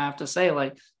to have to say,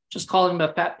 like, just calling him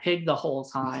a fat pig the whole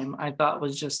time. I thought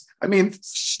was just, I mean,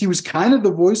 she was kind of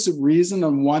the voice of reason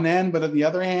on one end, but on the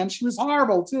other hand, she was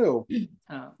horrible too.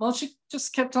 Well, she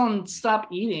just kept on stop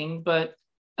eating, but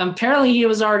apparently he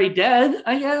was already dead,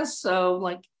 I guess. So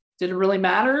like, did it really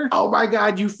matter? Oh my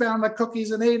God, you found the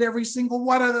cookies and ate every single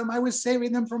one of them. I was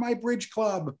saving them for my bridge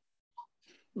club.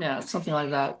 Yeah, something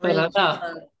like that. But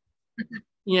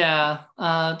yeah.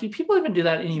 Do people even do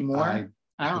that anymore?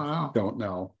 I don't know. Don't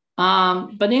know.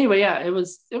 But anyway, yeah, it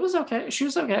was okay. She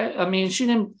was okay. I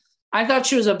mean, I thought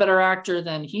she was a better actor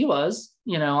than he was,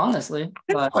 honestly.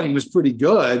 I thought he was pretty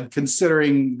good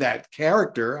considering that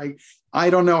character. I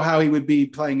don't know how he would be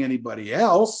playing anybody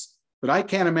else, but I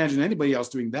can't imagine anybody else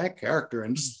doing that character.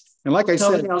 And like I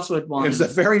said, else would want it was a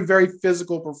very, very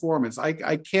physical performance.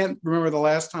 I can't remember the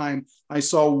last time I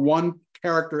saw one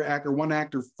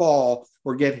actor fall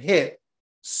or get hit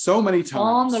so many times.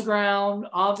 On the ground,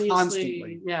 obviously.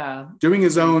 Constantly. Yeah. Doing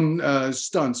his own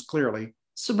stunts, clearly.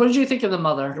 So what did you think of the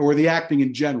mother? Or the acting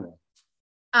in general?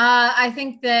 I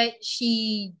think that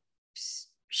she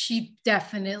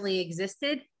definitely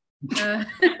existed.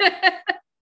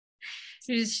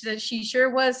 She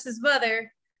sure was his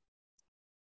mother.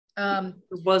 I'll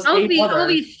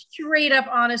be straight up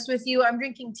honest with you. I'm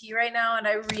drinking tea right now, and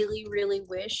I really, really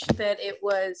wish that it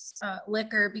was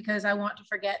liquor because I want to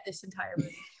forget this entire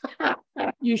movie.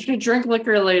 You should drink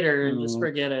liquor later and just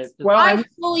forget it. Well, I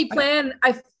fully plan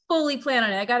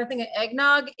on it. I got to think of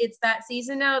eggnog. It's that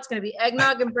season now. It's going to be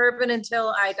eggnog and bourbon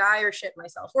until I die or shit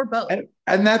myself, or both.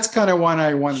 And that's kind of when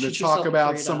I wanted to talk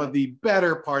about some of the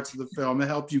better parts of the film that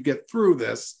helped you get through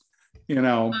this. I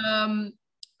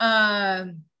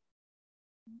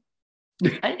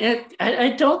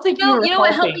don't think you know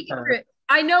what helped me get through it.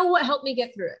 I know what helped me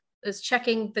get through it is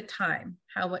checking the time.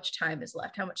 How much time is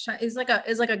left? How much time is like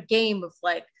a game of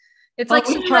like. It's like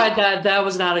we tried that. That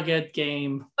was not a good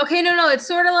game. Okay, no. It's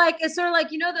sort of like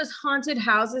those haunted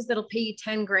houses that'll pay you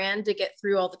 $10,000 to get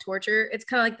through all the torture. It's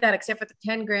kind of like that, except for the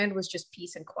 $10,000 was just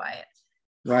peace and quiet.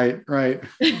 Right.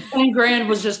 $10,000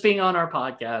 was just being on our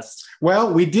podcast.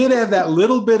 Well, we did have that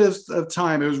little bit of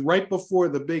time. It was right before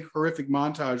the big horrific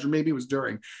montage, or maybe it was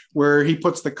during, where he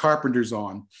puts the Carpenters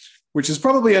on, which is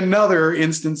probably another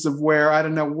instance of where I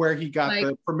don't know where he got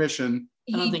the permission.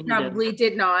 He probably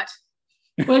did not.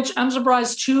 Which I'm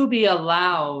surprised Tubi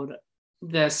allowed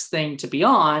this thing to be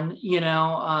on.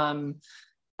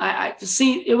 I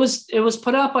see it was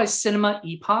put out by Cinema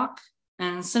Epoch.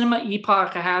 And Cinema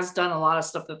Epoch has done a lot of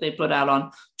stuff that they put out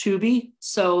on Tubi.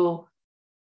 So,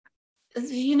 I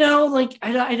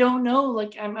don't know.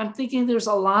 Like, I'm thinking there's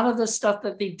a lot of the stuff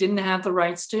that they didn't have the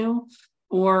rights to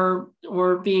or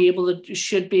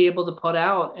should be able to put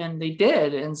out. And they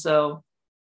did. And so,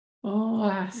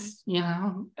 I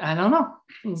don't know.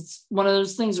 It's one of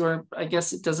those things where I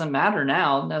guess it doesn't matter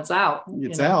now. That's out.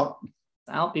 It's out. It's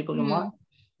out. People can watch.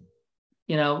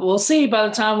 We'll see by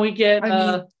the time we get...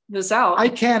 this out. I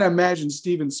can't imagine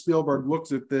Steven Spielberg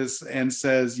looks at this and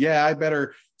says, yeah, I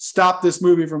better stop this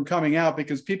movie from coming out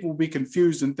because people will be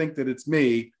confused and think that it's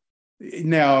me.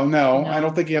 No, I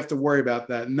don't think you have to worry about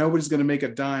that. Nobody's going to make a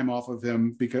dime off of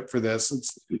him for this.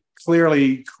 It's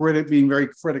clearly being very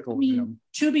critical of him.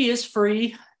 Tubi is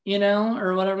free,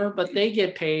 or whatever, but they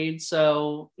get paid.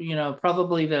 So,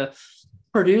 probably the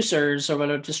producers or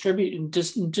whatever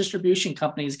distribution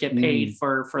companies get paid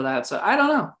for that. So I don't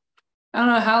know. I don't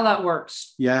know how that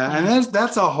works. Yeah, and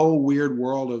that's a whole weird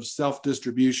world of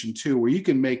self-distribution too, where you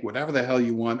can make whatever the hell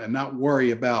you want and not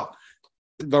worry about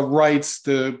the rights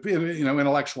to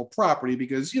intellectual property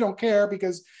because you don't care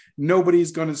because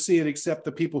nobody's going to see it except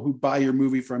the people who buy your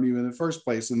movie from you in the first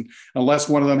place. And unless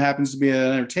one of them happens to be an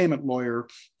entertainment lawyer,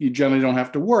 you generally don't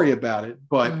have to worry about it.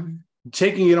 But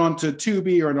taking it onto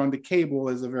Tubi or onto cable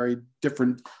is a very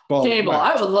different ball. Cable,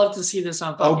 I would love to see this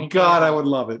on. Oh God, cable. I would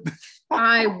love it.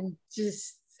 I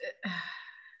just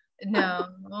no.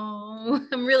 Oh,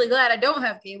 I'm really glad I don't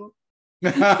have cable.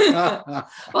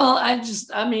 Well, it's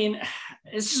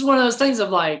just one of those things of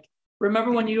like,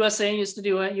 remember when USA used to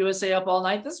do it, USA Up All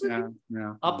Night? This would be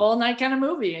Up All Night kind of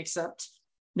movie, except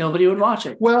nobody would watch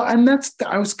it. Well, and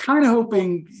I was kind of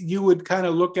hoping you would kind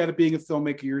of look at it being a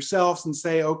filmmaker yourselves and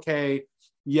say, okay,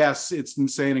 yes, it's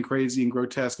insane and crazy and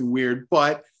grotesque and weird,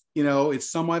 but it's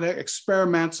somewhat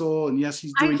experimental. And yes,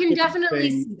 he's doing. I can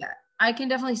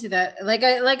definitely see that. Like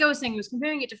I was saying, I was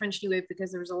comparing it to French New Wave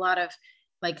because there was a lot of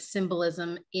like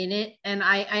symbolism in it, and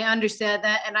I understand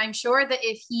that, and I'm sure that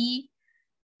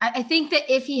I think that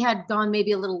if he had gone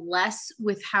maybe a little less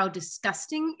with how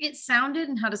disgusting it sounded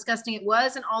and how disgusting it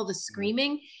was and all the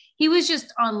screaming, he was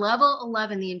just on level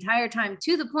 11 the entire time,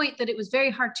 to the point that it was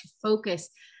very hard to focus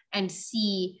and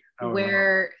see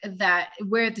where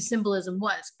the symbolism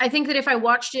was. I think that if I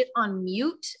watched it on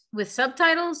mute with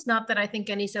subtitles, not that I think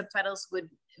any subtitles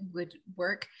would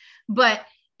work, but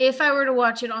if I were to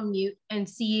watch it on mute and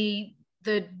see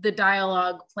the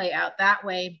dialogue play out that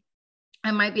way,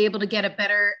 I might be able to get a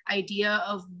better idea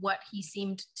of what he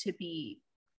seemed to be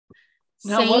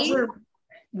saying.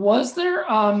 Was there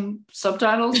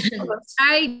subtitles?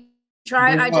 I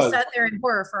tried. I just sat there in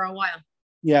horror for a while.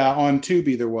 Yeah, on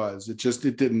Tubi there was. It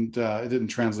didn't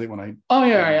translate when I. Oh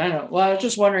yeah, I know. Well, I was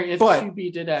just wondering if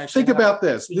Tubi did actually. Think about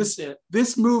this.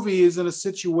 This movie is in a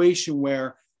situation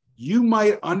where you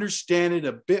might understand it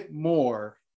a bit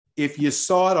more if you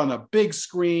saw it on a big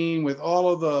screen with all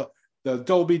of the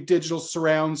Dolby Digital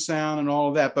surround sound and all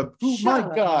of that. But my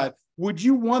God, would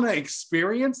you want to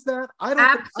experience that? I don't.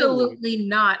 Absolutely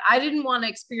not. I didn't want to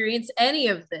experience any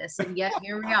of this, and yet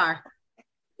here we are.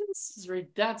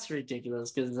 That's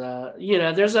ridiculous because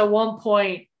there's at one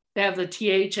point they have the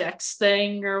THX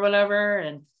thing or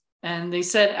whatever, and they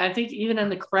said, I think even in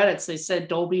the credits they said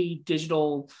Dolby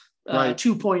Digital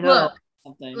 2.0.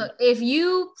 Look, if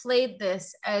you played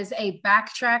this as a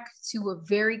backtrack to a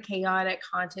very chaotic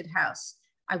haunted house,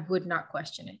 I would not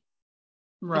question it.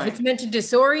 Right. If it's meant to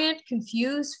disorient,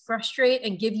 confuse, frustrate,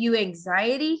 and give you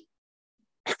anxiety,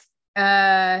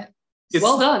 well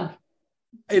done.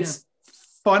 It's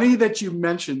funny that you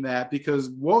mentioned that, because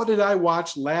what did I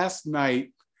watch last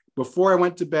night before I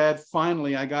went to bed?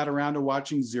 Finally, I got around to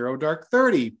watching Zero Dark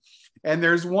 30. And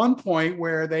there's one point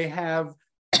where they have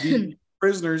the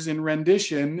prisoners in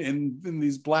rendition in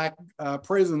these black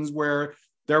prisons where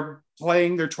they're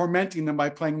tormenting them by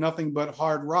playing nothing but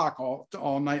hard rock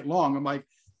all night long. I'm like,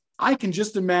 I can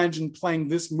just imagine playing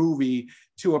this movie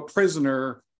to a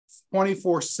prisoner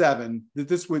 24/7, that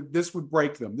this would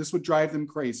break them. This would drive them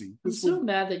crazy. I'm so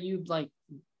mad that you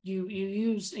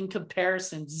use in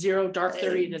comparison Zero Dark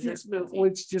 30 to this movie.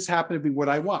 Which just happened to be what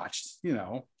I watched.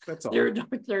 That's all. Zero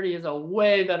Dark 30 is a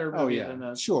way better movie than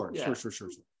this. Sure.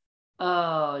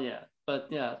 Oh yeah, but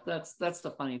yeah, that's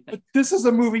the funny thing. But this is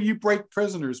a movie you break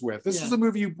prisoners with. This is a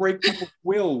movie you break people's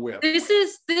will with. This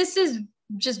is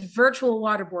just virtual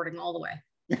waterboarding all the way.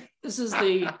 This is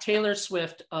the Taylor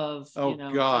Swift of. Oh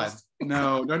God,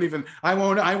 no! Don't even. I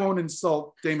won't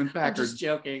insult Damon Packard. I'm just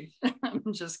joking.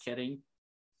 I'm just kidding.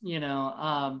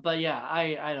 But yeah,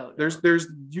 I don't. There's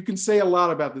you can say a lot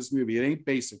about this movie. It ain't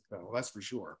basic though. That's for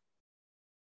sure.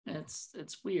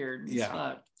 It's weird.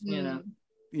 Yeah.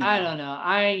 I don't know.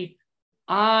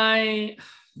 I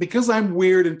because I'm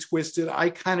weird and twisted, I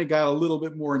kind of got a little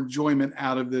bit more enjoyment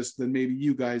out of this than maybe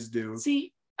you guys do.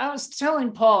 See, I was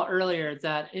telling Paul earlier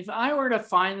that if I were to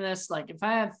find this, like if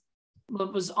I have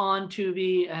what was on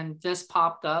Tubi and this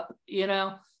popped up,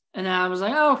 and I was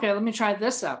like, oh, okay, let me try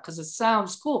this out because it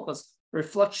sounds cool, because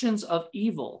Reflections of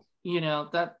Evil,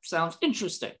 that sounds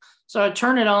interesting. So I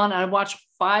turn it on, and I watch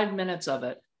 5 minutes of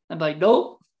it. I'm like,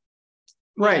 nope.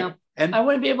 Right. And I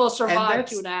wouldn't be able to survive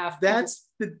 2.5. That's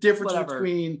the difference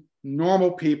between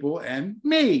normal people and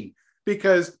me.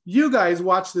 Because you guys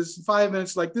watch this in 5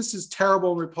 minutes, like, this is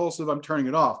terrible and repulsive, I'm turning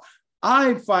it off.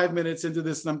 I'm 5 minutes into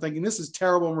this and I'm thinking, this is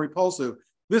terrible and repulsive.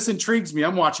 This intrigues me.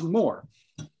 I'm watching more.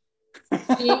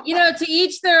 To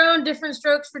each their own, different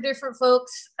strokes for different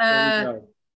folks.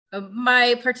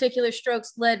 My particular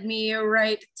strokes led me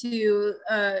right to,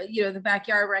 the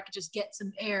backyard where I could just get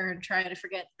some air and try to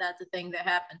forget that's a thing that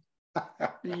happened.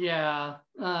 Yeah.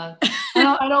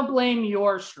 I don't blame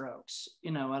your strokes,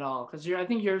 at all, because I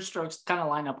think your strokes kind of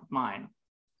line up with mine,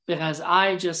 because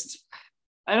I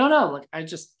don't know, like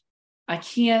I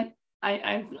can't.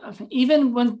 I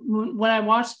even when I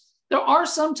watch, there are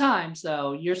some times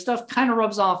though your stuff kind of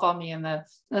rubs off on me in the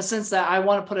sense that I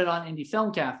want to put it on Indie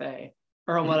Film Cafe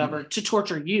or whatever to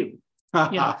torture you.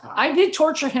 I did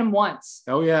torture him once.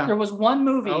 Oh yeah. There was one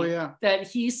movie that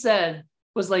he said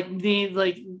was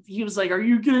he was like, are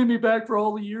you getting me back for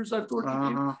all the years I've tortured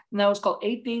you? And that was called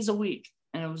 8 Days a Week.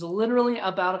 And it was literally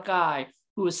about a guy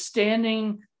who was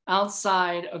standing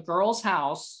outside a girl's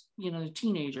house, a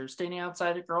teenager standing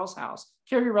outside a girl's house,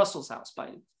 Carrie Russell's house,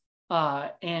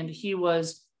 and he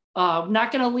was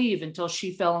not going to leave until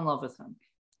she fell in love with him.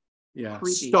 Yeah.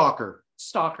 Creepy.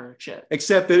 Stalker shit.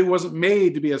 Except that it wasn't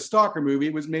made to be a stalker movie.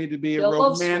 It was made to be a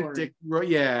romantic.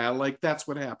 That's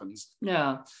what happens.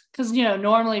 Yeah, because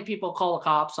normally people call the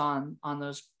cops on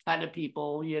those kind of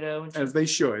people, as they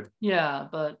should. Yeah,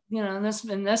 but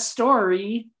in this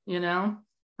story,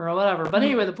 or whatever. But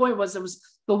anyway, the point was, it was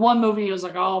the one movie. He was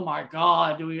like, "Oh my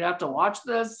God, do we have to watch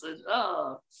this?" And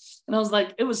I was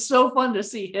like, it was so fun to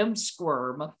see him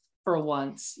squirm for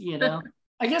once,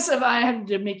 I guess if I had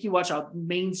to make you watch a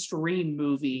mainstream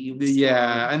movie,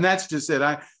 and that's just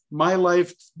it. My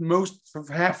life,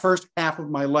 first half of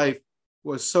my life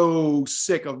was so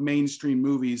sick of mainstream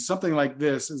movies, something like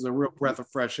this is a real breath of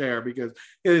fresh air because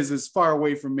it is as far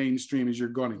away from mainstream as you're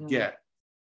going to get,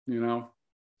 you know?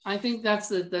 I think that's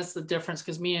the difference,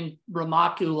 because me and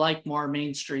Ramaku like more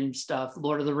mainstream stuff,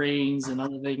 Lord of the Rings and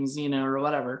other things, you know, or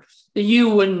whatever that you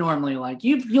wouldn't normally like.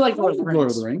 You like Lord of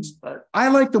the Rings, but I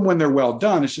like them when they're well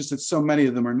done. It's just that so many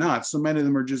of them are not. So many of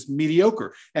them are just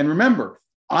mediocre. And remember,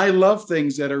 I love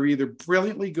things that are either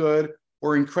brilliantly good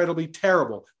or incredibly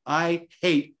terrible. I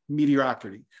hate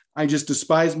mediocrity. I just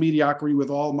despise mediocrity with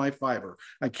all my fiber.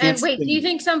 I can't. And wait, do you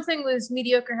think something was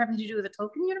mediocre having to do with the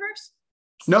Tolkien universe?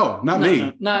 No, not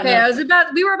me. No, okay,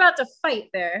 we were about to fight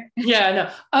there. Yeah, no.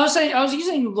 I was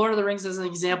using Lord of the Rings as an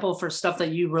example for stuff that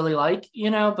you really like,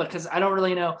 you know, because I don't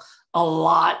really know a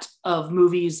lot of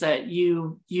movies that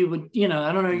you would, you know,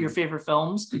 I don't know your favorite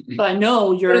films, but I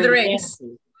know you're Lord of the Rings.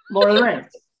 Lord of the Rings.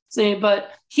 See,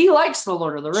 but he likes the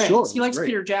Lord of the Rings. Sure, he likes great.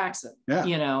 Peter Jackson,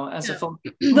 you know, as a film.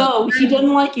 No, he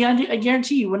doesn't like, I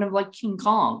guarantee you wouldn't have liked King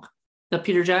Kong. The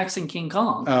Peter Jackson King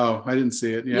Kong. Oh, I didn't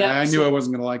see it. Yeah, I knew I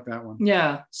wasn't going to like that one.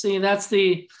 Yeah, see, that's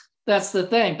the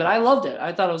thing. But I loved it.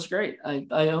 I thought it was great.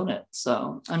 I own it.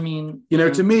 So, I mean, you know,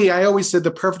 to me, I always said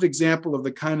the perfect example of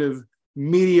the kind of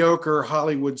mediocre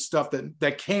Hollywood stuff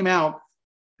that came out,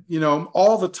 you know,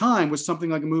 all the time was something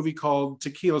like a movie called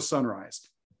Tequila Sunrise,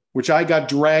 which I got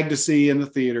dragged to see in the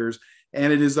theaters,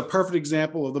 and it is the perfect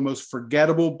example of the most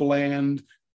forgettable, bland,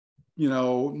 you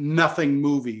know, nothing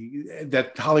movie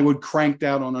that Hollywood cranked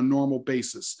out on a normal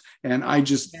basis. And I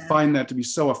just find that to be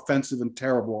so offensive and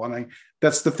terrible. And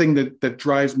that's the thing that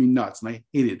drives me nuts. And I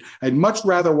hate it. I'd much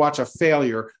rather watch a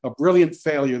brilliant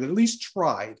failure that at least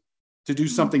tried to do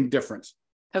something different.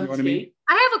 You know what I mean?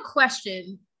 I have a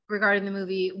question regarding the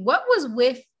movie. What was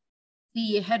with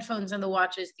the headphones and the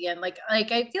watches at the end? Like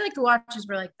I feel like the watches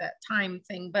were like that time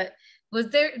thing, but was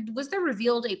there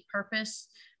revealed a purpose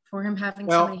for him having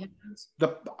so many headphones?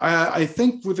 I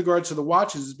think with regards to the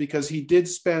watches is because he did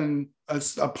spend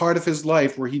a part of his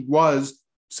life where he was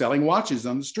selling watches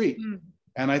on the street.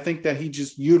 And I think that he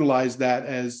just utilized that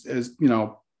as you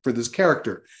know, for this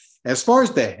character. As far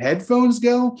as the headphones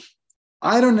go,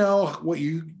 I don't know what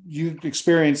you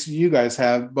experience you guys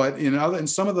have, but in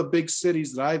some of the big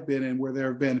cities that I've been in where there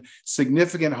have been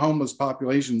significant homeless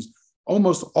populations,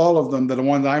 almost all of them, the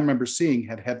ones I remember seeing,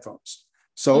 had headphones.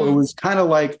 So it was kind of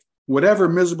like whatever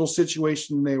miserable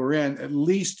situation they were in, at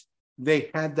least they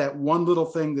had that one little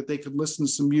thing that they could listen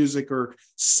to some music or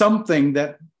something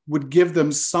that would give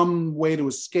them some way to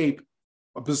escape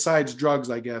besides drugs,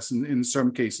 I guess, in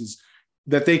some cases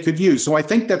that they could use. So I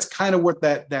think that's kind of what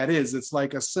that is. It's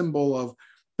like a symbol of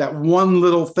that one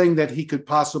little thing that he could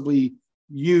possibly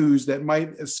use that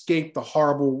might escape the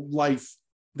horrible life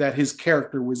that his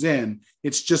character was in.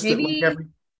 It's just that like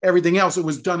everything else, it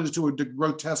was done to a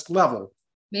grotesque level.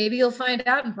 Maybe you'll find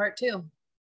out in part 2.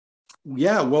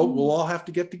 Yeah, well, we'll all have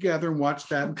to get together and watch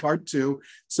that in part 2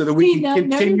 so that we can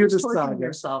continue the saga.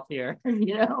 Yourself here,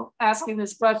 you know, asking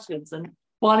these questions and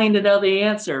wanting to know the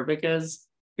answer because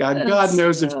God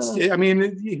knows if I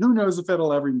mean, who knows if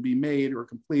it'll ever be made or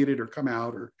completed or come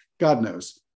out, or God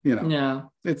knows, you know. Yeah,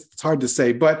 it's hard to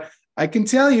say, but I can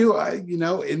tell you, you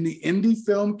know, in the indie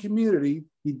film community,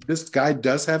 this guy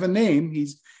does have a name.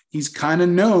 He's kind of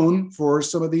known for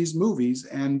some of these movies,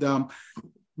 and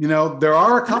you know, there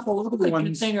are a couple other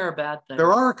ones. Good thing or a bad thing?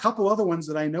 There are a couple other ones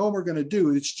that I know we're going to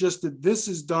do. It's just that this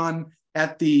is done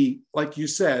at the, like you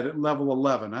said, at level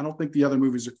 11. I don't think the other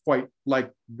movies are quite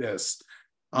like this.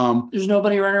 There's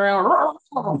nobody running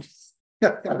around.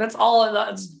 That's all.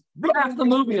 That's half the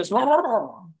movie is.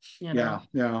 You know?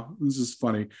 Yeah, this is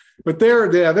funny. But there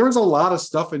was a lot of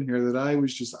stuff in here that I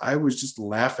was just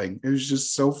laughing. It was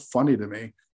just so funny to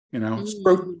me. You know,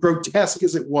 grotesque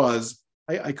as it was,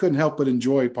 I couldn't help but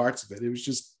enjoy parts of it. It was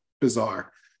just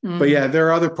bizarre. But yeah, there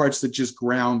are other parts that just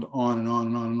ground on and on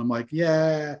and on. And I'm like,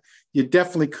 yeah, you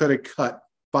definitely could have cut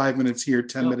 5 minutes here,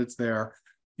 10 minutes there.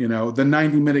 You know, the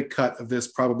 90-minute cut of this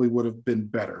probably would have been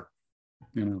better.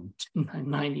 You know,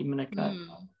 90-minute cut.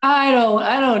 I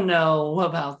don't know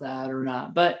about that or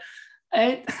not, but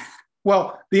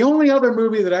well, the only other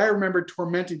movie that I remember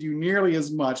tormented you nearly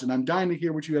as much, and I'm dying to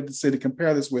hear what you had to say to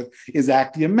compare this with, is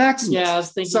Actium Maximus. Yeah, I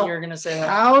was thinking you were going to say that.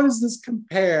 How does this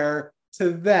compare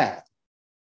to that?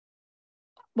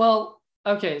 Well,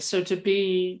 okay, so to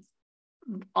be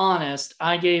honest,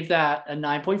 I gave that a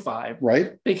 9.5.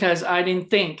 Right. Because I didn't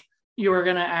think you were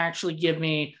going to actually give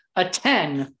me a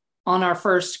 10 on our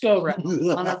first go round,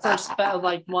 on our first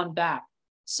one back.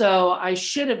 So I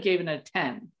should have given it a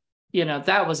 10. You know,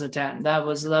 that was a 10. That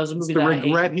was a movie. It's the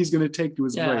regret he's going to take to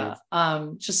his grave.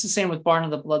 Just the same with Barn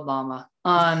of the Blood Llama.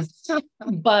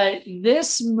 But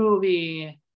this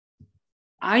movie,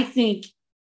 I think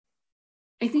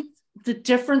the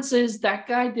difference is that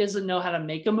guy doesn't know how to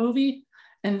make a movie,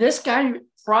 and this guy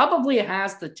probably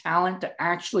has the talent to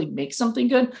actually make something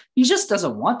good. He just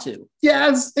doesn't want to.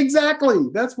 Yes, exactly.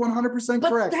 That's 100%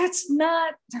 correct. That's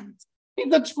not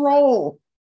The troll.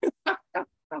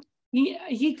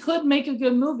 he could make a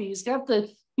good movie. He's got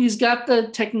the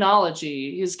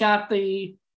technology, he's got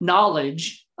the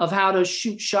knowledge of how to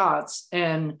shoot shots,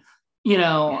 and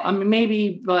I mean,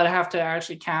 maybe, but I have to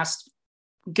actually cast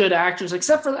good actors,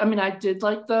 except for, I mean, I did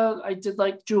like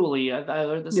Julie.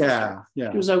 Yeah.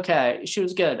 She was okay. She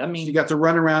was good. I mean, she got to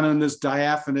run around in this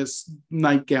diaphanous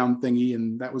nightgown thingy,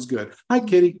 and that was good. Hi,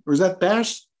 Kitty. Or is that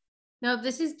Bash? No,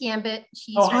 this is Gambit.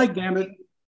 She's hi, Gambit.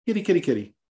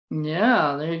 Kitty.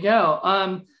 Yeah, there you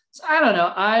go. So I don't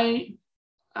know.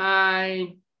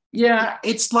 Yeah,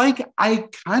 it's like I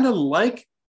kind of like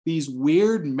these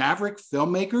weird maverick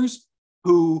filmmakers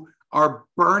who are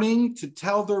burning to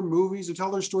tell their movies and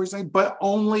tell their stories, but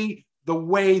only the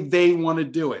way they want to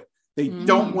do it. They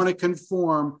don't want to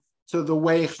conform to the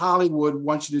way Hollywood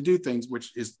wants you to do things,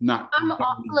 which is not. I'm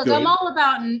all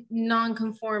about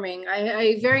non-conforming.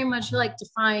 I very much like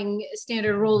defying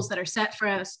standard rules that are set for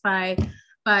us by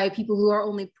people who are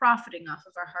only profiting off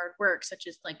of our hard work, such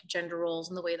as like gender roles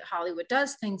and the way that Hollywood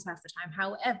does things half the time.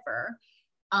 However,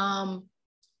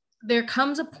 there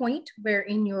comes a point where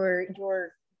in your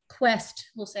quest,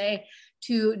 we'll say,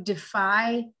 to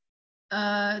defy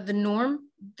the norm,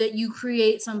 that you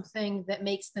create something that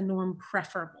makes the norm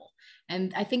preferable.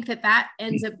 And I think that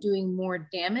ends up doing more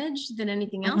damage than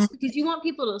anything else, because you want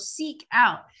people to seek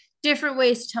out different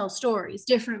ways to tell stories,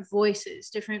 different voices,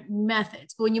 different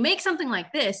methods. But when you make something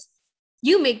like this,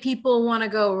 you make people want to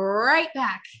go right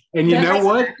back. And you know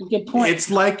what? Good point. It's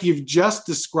like you've just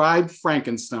described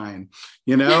Frankenstein.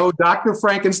 Dr.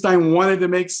 Frankenstein wanted to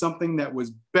make something that was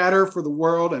better for the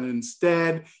world, and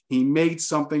instead he made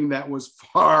something that was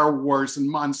far worse and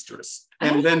monstrous,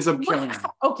 and it ends up killing him.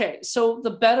 Okay, so the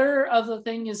better of the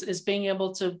thing is being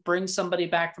able to bring somebody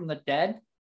back from the dead.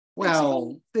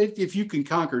 Well, if you can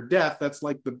conquer death, that's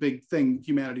like the big thing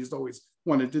humanity's always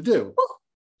wanted to do. Well,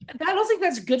 I don't think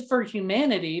that's good for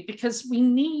humanity, because we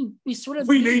need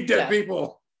dead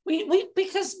people. We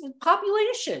because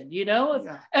population,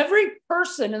 if every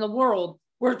person in the world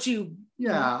were to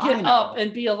get up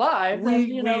and be alive,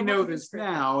 we know this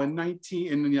now in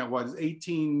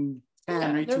 1810,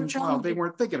 1812, they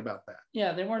weren't thinking about that.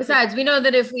 Yeah, they weren't. Besides, we know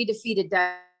that if we defeated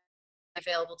death,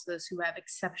 available to those who have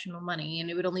exceptional money, and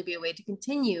it would only be a way to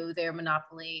continue their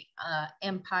monopoly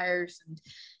empires, and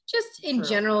just in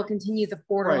general continue the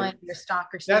borderline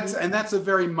aristocracy. That's a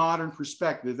very modern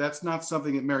perspective. That's not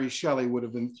something that Mary Shelley would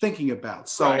have been thinking about.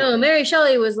 So no, Mary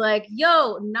Shelley was like,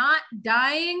 yo, not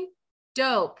dying,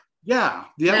 dope. Yeah,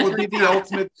 that would be the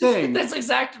ultimate thing.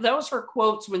 That was her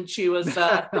quotes when she was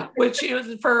for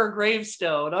her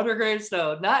gravestone, on her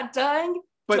gravestone, not dying.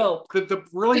 But the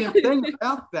brilliant thing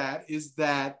about that is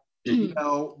that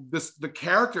the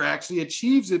character actually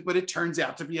achieves it, but it turns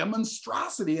out to be a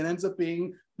monstrosity and ends up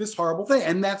being this horrible thing.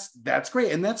 And that's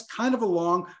great. And that's kind of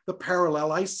along the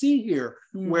parallel I see here,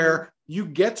 where you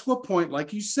get to a point,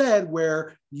 like you said,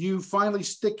 where you finally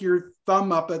stick your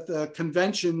thumb up at the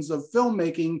conventions of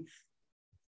filmmaking,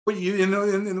 but at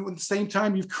the same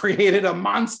time you've created a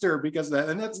monster because of that.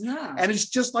 And it's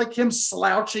just like him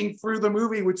slouching through the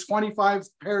movie with 25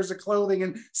 pairs of clothing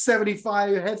and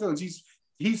 75 headphones.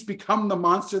 He's become the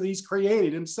monster that he's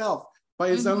created himself by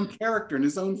his own character and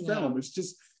his own film. It's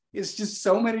just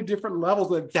so many different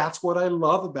levels. That's what I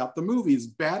love about the movie, as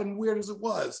bad and weird as it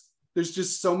was. There's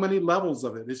just so many levels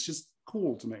of it. It's just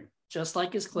cool to me. Just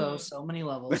like his clothes, so many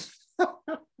levels. All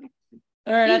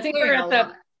right, I think we're at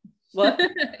that. What?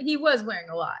 He was wearing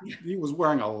a lot. He was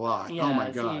wearing a lot. Yeah, oh my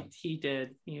God. He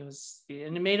did. And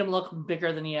it made him look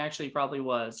bigger than he actually probably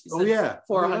was.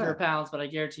 400 pounds, but I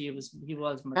guarantee he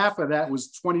was. Half of that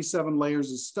was 27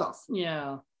 layers of stuff.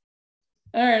 Yeah.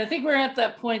 All right. I think we're at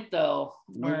that point though.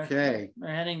 Okay. We're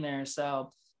heading there.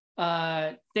 So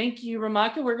thank you,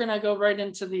 Ramaka. We're gonna go right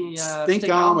into the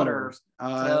stinkometer.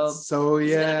 So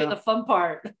yeah, the fun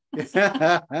part.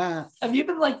 Have you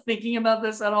been thinking about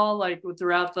this at all,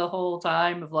 throughout the whole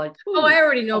time of I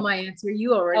already know my answer.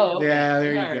 You already know. Okay. Yeah,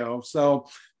 there you go. So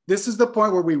this is the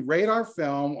point where we rate our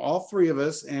film, all three of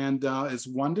us, and it's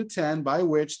 1 to 10, by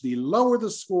which the lower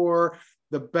the score,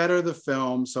 the better the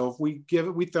film. So if we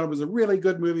thought it was a really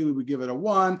good movie, we would give it a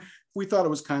 1. If we thought it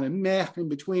was kind of meh in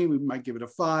between, we might give it a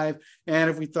 5. And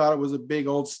if we thought it was a big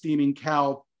old steaming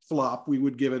cow flop, we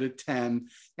would give it a 10.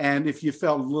 And if you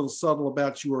felt a little subtle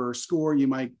about your score, you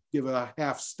might give it a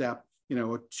half step, a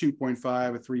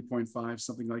 2.5, a 3.5,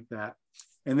 something like that.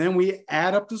 and then we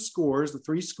add up the scores, the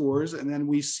 3 scores, and then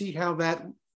we see how that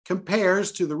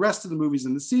compares to the rest of the movies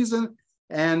in the season.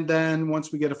 And then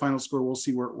once we get a final score, we'll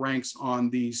see where it ranks on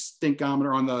the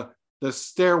stinkometer, on the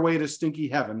stairway to stinky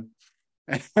heaven.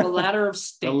 The ladder of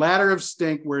stink. The ladder of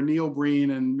stink, where Neil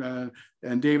Breen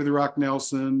and David the Rock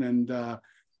Nelson and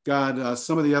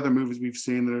some of the other movies we've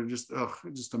seen that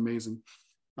are just amazing.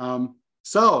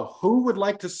 So who would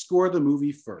like to score the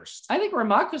movie first? I think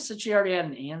Ramako said she already had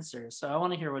an answer, so I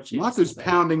want to hear what she has to Ramako's say.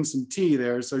 pounding some tea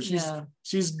there, so she's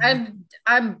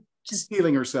I'm just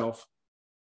feeling herself.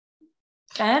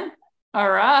 10?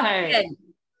 All right. 10.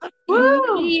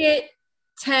 Immediate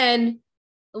 10.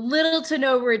 Little to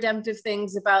no redemptive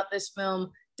things about this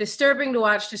film. Disturbing to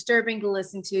watch, disturbing to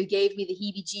listen to. Gave me the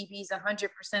heebie-jeebies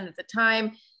 100% of the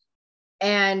time.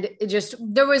 And it just,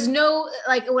 there was no,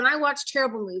 like, when I watch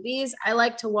terrible movies, I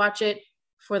like to watch it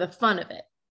for the fun of it.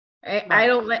 Right? I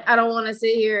don't want to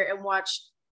sit here and watch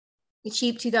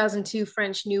cheap 2002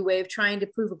 French New Wave trying to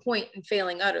prove a point and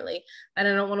failing utterly. And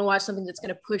I don't want to watch something that's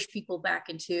going to push people back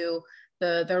into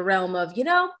the realm of,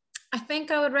 I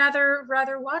think I would rather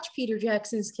watch Peter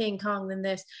Jackson's King Kong than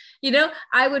this.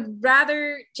 I would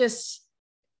rather just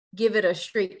give it a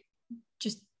straight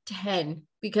just 10,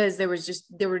 because there were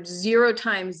 0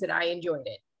 times that I enjoyed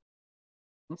it.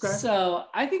 Okay. So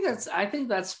I think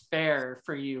that's fair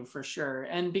for you for sure.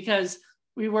 And because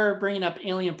we were bringing up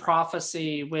Alien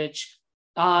Prophecy, which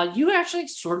you actually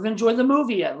sort of enjoyed the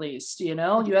movie, at least, you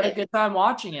had a good time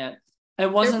watching it.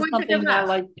 It wasn't something that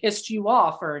like pissed you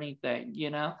off or anything,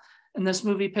 and this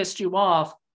movie pissed you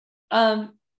off.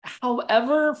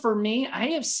 However, for me, I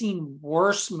have seen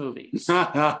worse movies from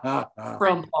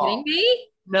Paul. Kidding me?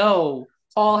 No,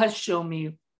 Paul has shown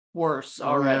me worse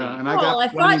already. Yeah, and I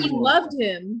thought you loved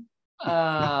him.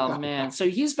 Oh man, so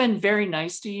he's been very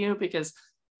nice to you, because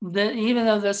even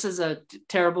though this is a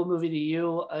terrible movie to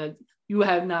you, you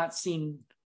have not seen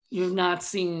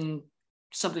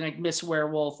something like Miss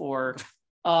Werewolf or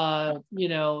some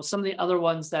of the other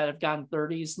ones that have gotten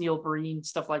 30s, Neil Breen,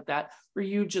 stuff like that, where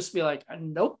you just be like,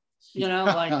 nope,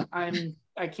 like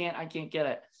I can't get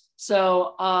it.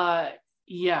 So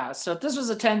so if this was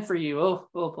a 10 for you, oh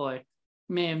boy,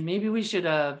 man, maybe we should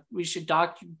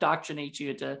doctrinate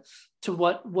you to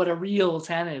what a real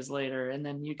 10 is later, and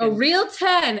then you can a real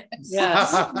 10.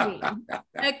 Yes.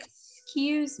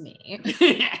 Excuse me.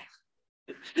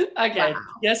 Okay. Wow.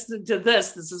 Yes, to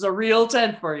this is a real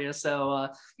 10 for you. So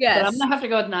yes, but I'm gonna have to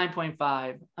go with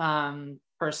 9.5.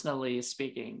 Personally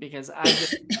speaking, because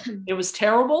it was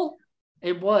terrible.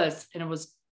 It was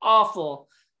awful.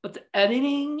 But the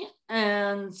editing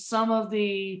and some of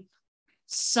the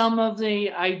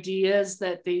ideas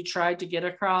that they tried to get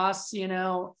across,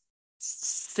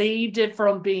 saved it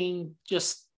from being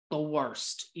just the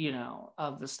worst,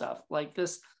 of the stuff. Like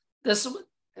this,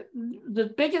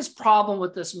 the biggest problem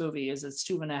with this movie is it's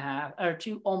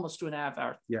almost 2.5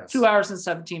 hours. Yes. 2 hours and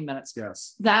 17 minutes.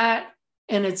 Yes. That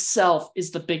in itself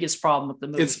is the biggest problem with the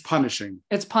movie. It's punishing.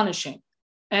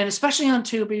 And especially on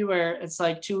Tubi, where it's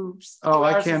like 2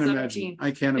 I can't imagine.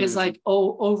 It's like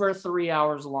over 3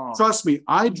 hours long. Trust me,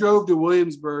 I drove to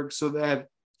Williamsburg so that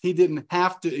he didn't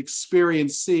have to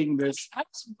experience seeing this.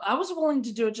 I was willing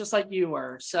to do it just like you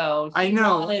were. So I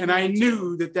know, and I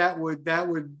knew that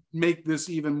would make this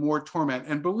even more torment.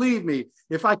 And believe me,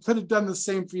 if I could have done the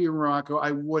same for you, Morocco,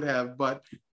 I would have. But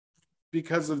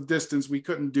because of distance, we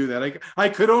couldn't do that. I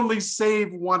could only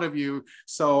save one of you,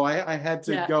 so I had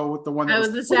to go with the one that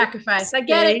was the sacrifice. I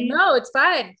get it. No, it's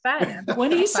fine. Fine.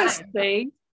 When he says stay,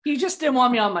 he just didn't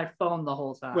want me on my phone the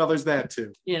whole time. Well, there's that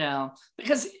too.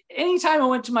 Because anytime I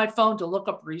went to my phone to look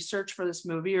up research for this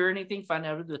movie or anything, find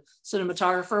out who the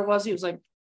cinematographer was, he was like,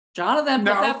 Jonathan, put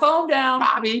that phone down.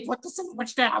 Bobby, put the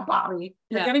sandwich down, Bobby.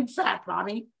 You're getting fat,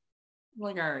 Bobby. I'm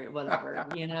like, all right, whatever.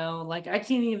 Like I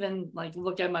can't even like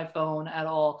look at my phone at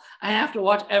all. I have to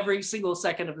watch every single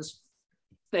second of this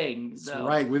thing. So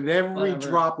right, with every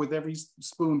drop, with every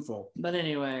spoonful. But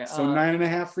anyway, so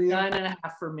 9.5 for you. 9.5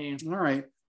 for me. All right.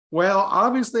 Well,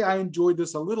 obviously, I enjoyed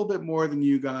this a little bit more than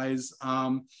you guys.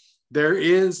 There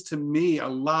is, to me, a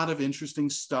lot of interesting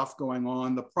stuff going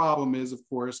on. The problem is, of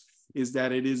course, is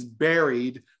that it is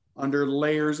buried under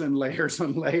layers and layers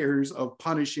and layers of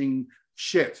punishing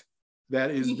shit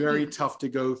that is very tough to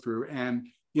go through. And,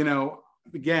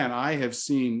 again, I have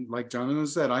seen, like Jonathan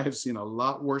said, I have seen a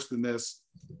lot worse than this,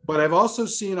 but I've also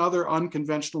seen other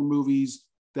unconventional movies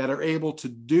that are able to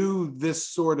do this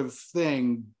sort of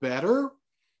thing better.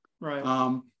 Right.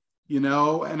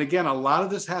 And again, a lot of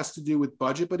this has to do with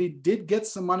budget, but he did get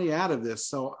some money out of this.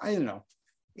 So I don't know.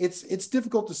 It's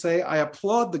difficult to say. I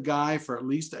applaud the guy for at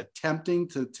least attempting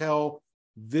to tell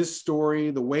this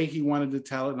story the way he wanted to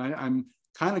tell it. And I'm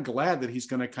kind of glad that he's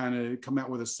going to kind of come out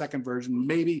with a second version.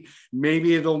 Maybe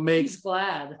it'll make. He's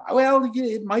glad. Well,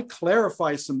 it might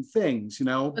clarify some things,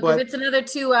 Look, but if it's another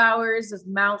 2 hours of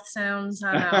mouth sounds,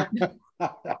 I'm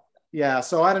out. yeah.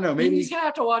 So I don't know. Maybe He's gonna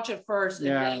have to watch it first. And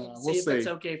Yeah, then we'll if it's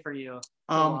see. okay for you to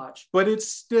watch. But it's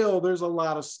still, there's a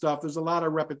lot of stuff. There's a lot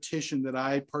of repetition that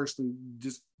I personally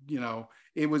just,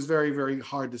 it was very, very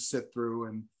hard to sit through.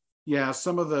 And yeah,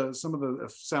 some of the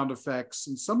sound effects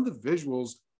and some of the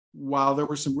visuals, while there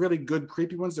were some really good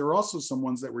creepy ones, there were also some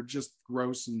ones that were just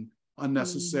gross and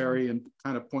unnecessary and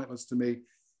kind of pointless to me.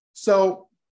 So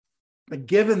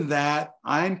given that,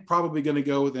 I'm probably going to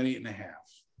go with an 8.5.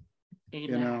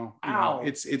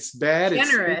 It's bad.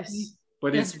 Generous. It's sticky,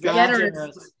 but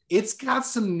it's got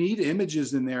some neat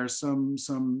images in there.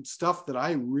 Some stuff that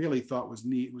I really thought was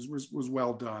neat, was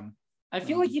well done. I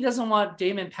feel like he doesn't want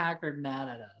Damon Packard mad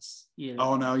at us.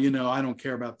 Oh no, I don't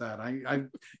care about that. I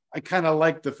kind of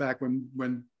like the fact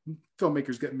when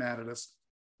filmmakers get mad at us.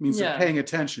 It means they're paying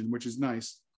attention, which is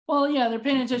nice. Well, yeah, they're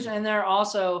paying attention, and they're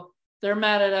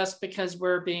mad at us because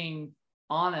we're being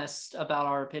honest about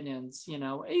our opinions.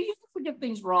 Even if we get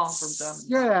things wrong from them.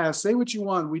 Yeah, say what you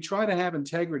want. We try to have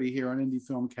integrity here on Indie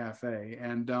Film Cafe,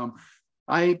 and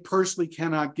I personally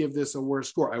cannot give this a worse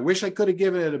score. I wish I could have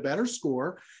given it a better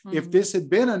score. Mm-hmm. If this had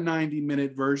been a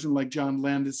 90-minute version, like John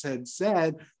Landis had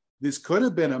said, this could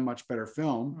have been a much better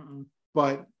film. Mm-hmm.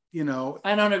 But,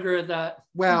 I don't agree with that.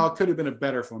 Well, it could have been a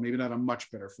better film, maybe not a much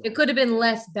better film. It could have been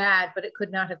less bad, but it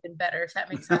could not have been better, if that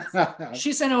makes sense.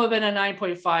 She said it would have been a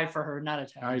 9.5 for her, not a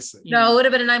 10. I see. No, it would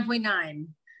have been a 9.9.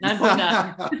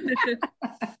 9.9.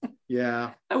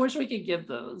 Yeah. I wish we could give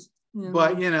those.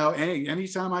 But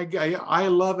anytime I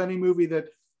love any movie that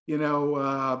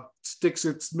sticks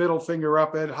its middle finger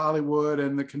up at Hollywood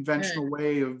and the conventional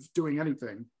way of doing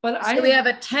anything. But we have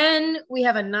a 10, we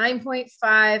have a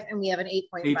 9.5, and we have an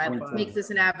 8.5, which makes this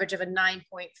an average of a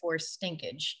 9.4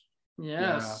 stinkage. Yes.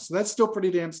 Yeah, so that's still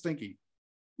pretty damn stinky.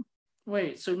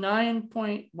 Wait, so 9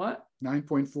 point what?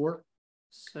 9.4.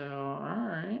 So all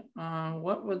right.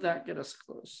 What would that get us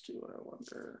close to, I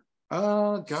wonder?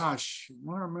 Gosh, I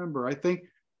don't remember. I think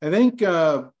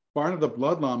Barn of the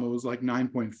Blood Llama was like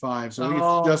 9.5, so I think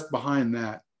it's just behind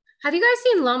that. Have you guys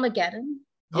seen Llamageddon?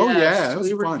 Oh yeah,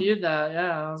 we reviewed that.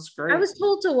 Yeah, that was great. I was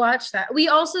told to watch that. We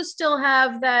also still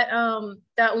have that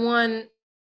one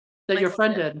that your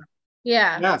friend did.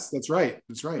 Yeah. Yes, that's right.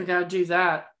 We gotta do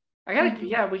that. We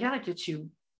gotta get you.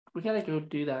 We gotta go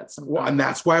do that sometime. Well, and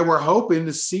that's why we're hoping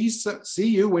to see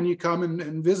you when you come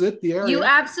and visit the area. You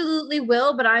absolutely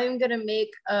will, but I am going to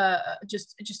make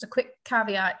just a quick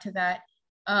caveat to that.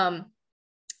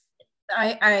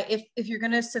 If you're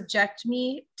going to subject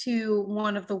me to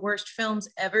one of the worst films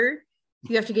ever,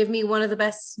 you have to give me one of the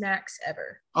best snacks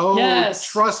ever. Oh, yes.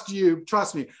 Trust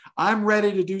me. I'm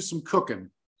ready to do some cooking.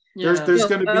 Yeah. There's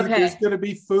going to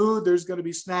be food. There's going to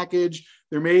be snackage.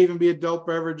 There may even be adult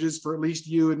beverages for at least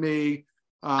you and me.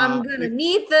 I'm going to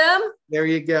need them. There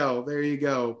you go.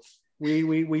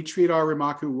 We treat our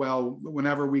Rimaku well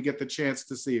whenever we get the chance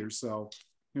to see her. So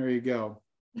there you go.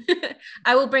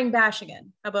 I will bring Bash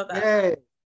again. How about that? Hey,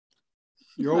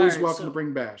 you're always welcome to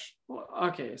bring Bash.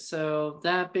 Okay, so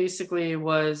that basically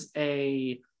was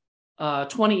a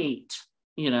 28.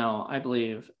 I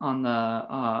believe on the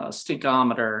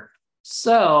stinkometer.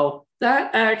 So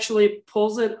that actually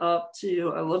pulls it up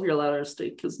to, I love your letter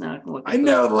stink because now I can look. I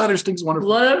know the letter stink's wonderful.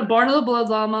 Barn of the Blood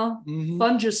Llama,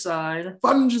 Fungicide.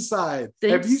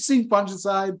 Have you seen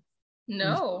Fungicide?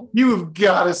 No. You have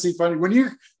got to see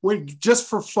Fungicide. When just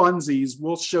for funsies,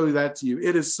 we'll show that to you.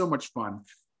 It is so much fun.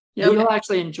 Yeah, you'll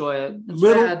actually enjoy it.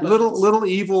 Little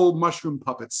evil mushroom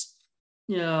puppets.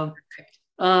 Yeah.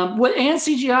 And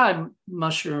CGI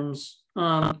mushrooms.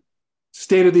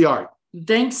 State of the art.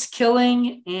 Thanks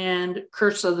Killing and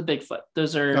Curse of the Bigfoot.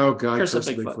 Those are Curse of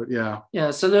Bigfoot.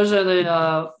 Yeah. So those are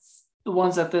the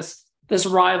ones that this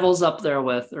rivals up there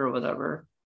with or whatever.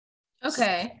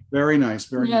 Okay. Very nice.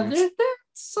 Very nice.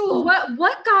 So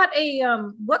what got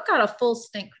a full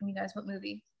stink from you guys? What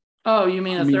movie? Oh, you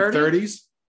mean 30s?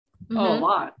 Mm-hmm. Oh, a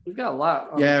lot. We've got a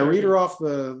lot. Yeah, read her off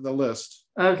the list.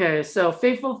 Okay, so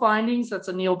Fateful Findings, that's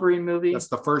a Neil Breen movie. That's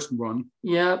the first one.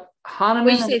 Yep. What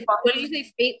did you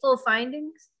say? Fateful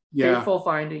Findings? Yeah. Fateful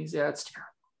Findings, yeah, it's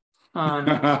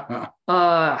terrible.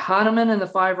 Hanuman and the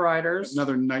Five Riders.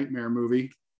 Another nightmare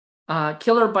movie.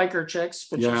 Killer Biker Chicks,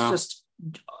 which is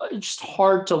just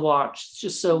hard to watch. It's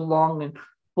just so long and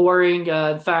boring.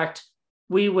 In fact,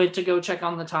 we went to go check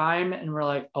on the time and we're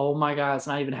like, oh my God, it's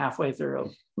not even halfway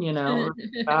through.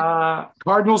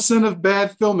 Cardinal sin of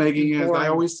bad filmmaking, as I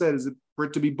always said, is for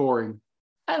it to be boring.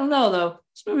 I don't know though.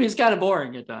 This movie's kind of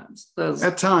boring at times.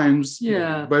 At times,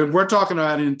 yeah. But we're talking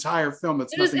about an entire film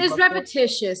that's It's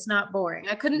repetitious, not boring.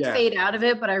 I couldn't fade out of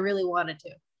it, but I really wanted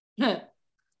to.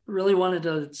 Really wanted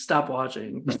to stop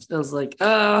watching. I was like, you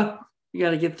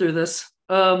got to get through this.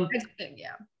 Yeah.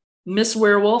 Miss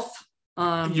Werewolf.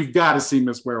 You've got to see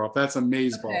Miss Werewolf. That's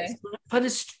amazeballs. But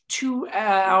it's 2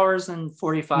 hours and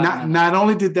 45 minutes. Not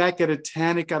only did that get a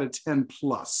 10, it got a 10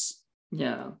 plus.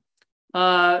 Yeah.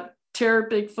 Terror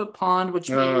Bigfoot Pond, which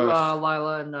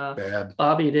Lila and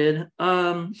Bobby did.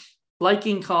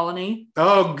 Liking Colony.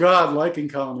 Oh God, Liking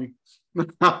Colony.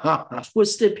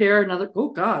 Twisted Pair, another. Oh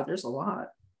God, there's a lot.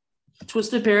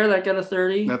 Twisted Pair that got a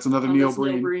 30. That's another Neil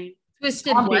Breen.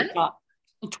 Twisted what?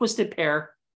 Twisted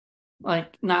Pair,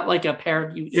 like not like a pair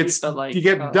you eat, but like you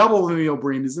get double the Neil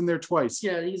Breen. He's in there twice.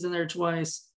 Yeah, he's in there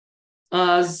twice.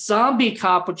 Zombie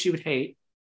Cop, which you would hate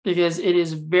because it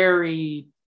is very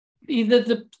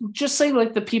just say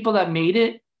like the people that made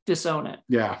it disown it.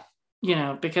 Yeah,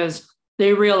 because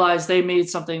they realized they made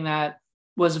something that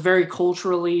was very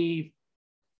culturally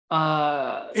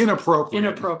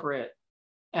inappropriate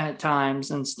at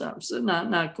times and stuff. So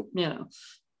not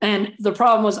And the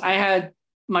problem was I had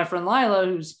my friend Lila,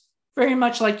 who's very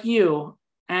much like you,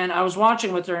 and I was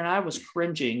watching with her and I was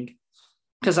cringing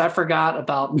because I forgot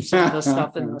about some of the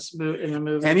stuff in the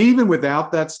movie. And even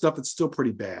without that stuff, it's still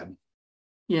pretty bad.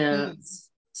 Yeah.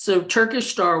 So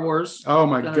Turkish Star Wars. Oh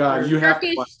my God, you have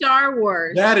Turkish Star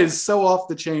Wars. That is so off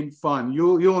the chain fun.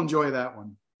 You'll enjoy that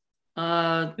one.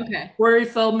 Corey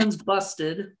Feldman's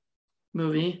Busted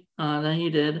movie that he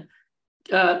did.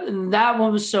 And that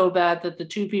one was so bad that the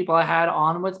two people I had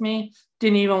on with me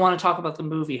didn't even want to talk about the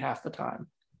movie half the time.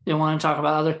 They want to talk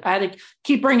about other. I had to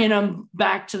keep bringing them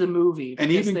back to the movie, and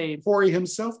even Corey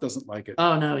himself doesn't like it.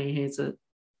 Oh no, he hates it.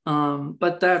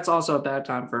 But that's also a bad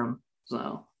time for him.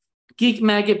 So, Geek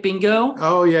Maggot Bingo.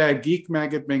 Oh yeah, Geek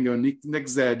Maggot Bingo. Nick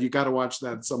Zed, you got to watch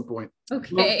that at some point.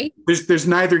 Okay. There's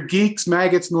neither geeks,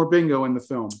 maggots, nor bingo in the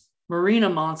film. Marina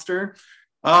Monster.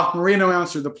 Marina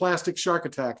Monster, the plastic shark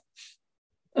attack.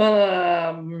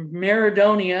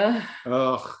 Maridonia.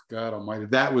 Oh God Almighty,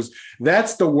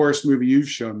 that's the worst movie you've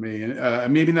shown me,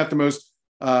 and maybe not the most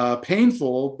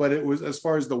painful, but it was as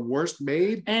far as the worst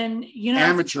made. And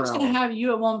I was going to have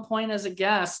you at one point as a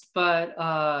guest,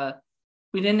 but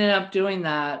we didn't end up doing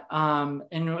that. And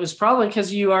it was probably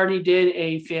because you already did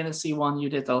a fantasy one. You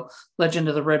did the Legend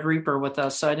of the Red Reaper with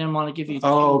us, so I didn't want to give you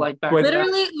back.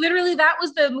 Literally, that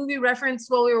was the movie reference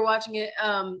while we were watching it.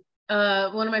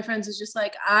 One of my friends was just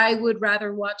like, I would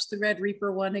rather watch the Red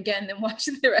Reaper one again than watch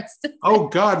the rest of it. Oh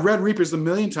God, Red Reaper's a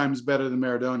million times better than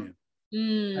Maridonia.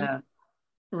 Yeah.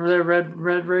 The Red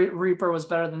Reaper was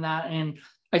better than that, and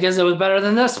I guess it was better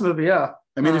than this movie. Yeah,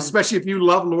 I mean, especially if you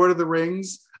love Lord of the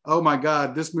Rings. Oh my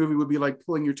God, this movie would be like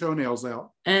pulling your toenails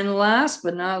out. And last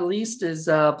but not least is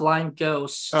Blind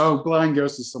Ghost. Oh, Blind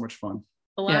Ghost is so much fun.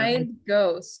 Blind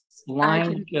Ghost.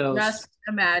 Blind Ghost. Just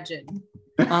imagine.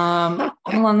 Hold on,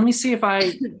 let me see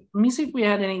if we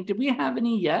had any. Did we have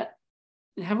any yet?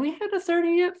 Have we had a 30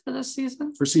 yet for this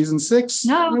season? For season 6?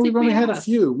 No, we've only had a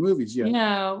few movies yet.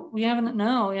 Yeah, we haven't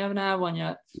had one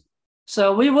yet.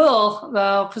 So we will,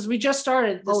 because we just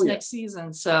started this next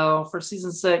season. So for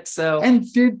season 6. So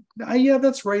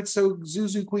that's right. So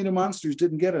Zuzu Queen of Monsters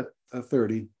didn't get a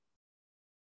 30.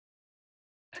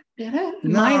 Did it?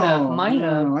 No, might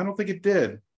have. No, I don't think it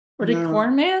did. Or did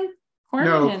Corn Man?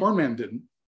 No, Corn Man didn't.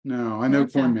 No, I know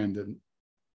Corn Man didn't.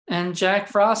 And Jack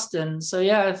Frost didn't. So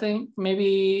yeah, I think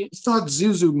maybe I thought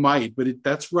Zuzu might, but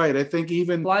that's right. I think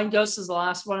even Blind Ghost is the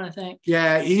last one, I think.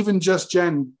 Yeah, even Just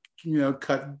Jen,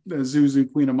 cut Zuzu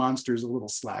Queen of Monsters a little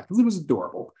slack because it was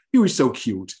adorable. He was so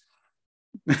cute.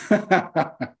 I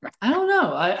don't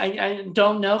know. I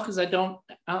don't know because I don't.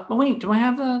 Wait, do I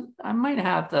have I might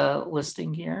have the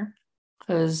listing here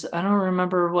because I don't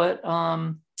remember what.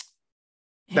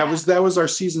 That was our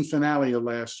season finale of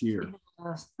last year.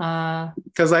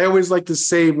 Because I always like to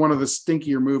save one of the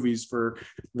stinkier movies for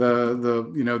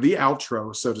the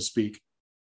outro, so to speak.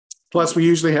 Plus, we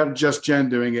usually have Just Jen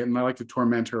doing it, and I like to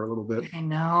torment her a little bit. I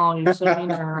know you're so mean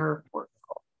to her.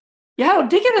 Yeah, it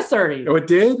did get a 30. Oh, it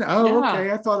did? Oh, yeah.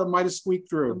 Okay. I thought it might have squeaked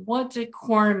through. What did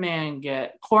Corn Man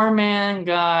get? Corn Man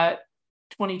got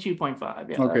 22.5.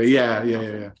 Yeah. Okay.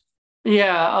 Yeah.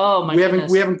 Yeah. Oh my goodness.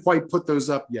 We haven't quite put those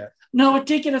up yet. No, it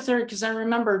did get a 30 because I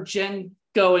remember Jen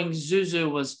going Zuzu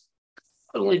was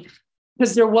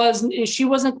because she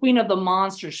wasn't Queen of the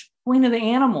Monsters, Queen of the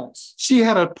Animals. She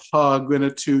had a pug and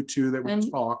a tutu that would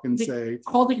talk and say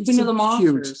called it Queen of the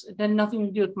Monsters. It had nothing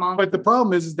to do with monsters. But the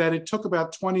problem is that it took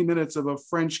about 20 minutes of a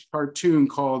French cartoon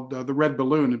called The Red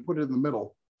Balloon and put it in the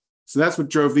middle. So that's what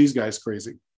drove these guys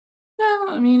crazy. No,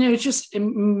 I mean, it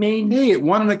made. Hey, it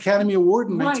won an Academy Award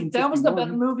in Right, that was the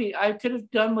better 1951. movie. I could have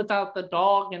done without the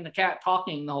dog and the cat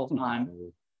talking the whole time,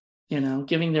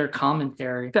 giving their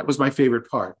commentary. That was my favorite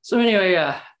part. So anyway,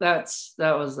 yeah, that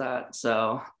was that.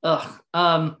 So,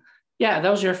 yeah, that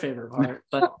was your favorite part,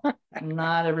 but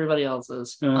not everybody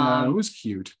else's. It was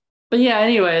cute. But yeah,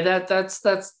 anyway,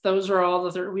 those are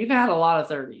all the we've had a lot of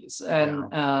 30s,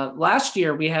 and last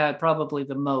year we had probably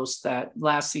the most. That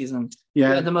last season, we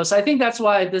had the most. I think that's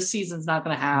why this season's not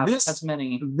going to have as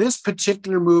many. This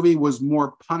particular movie was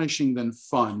more punishing than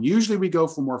fun. Usually we go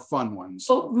for more fun ones.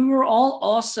 But we were all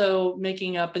also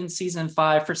making up in season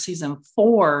 5 for season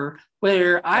 4,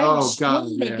 where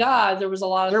God, there was a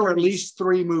lot of. There were at least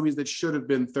 3 movies that should have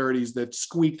been 30s that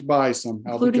squeaked by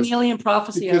somehow, including Alien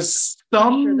Prophecy. Because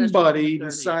somebody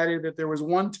decided that there was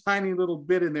one tiny little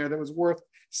bit in there that was worth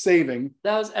saving.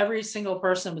 That was every single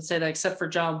person would say that, except for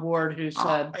John Ward, who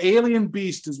said Alien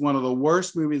Beast is one of the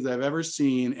worst movies I've ever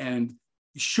seen, and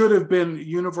should have been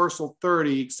Universal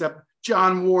 30, except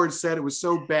John Ward said it was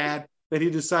so bad that he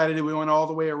decided it went all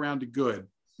the way around to good.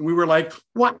 And we were like,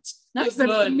 what? Not does good,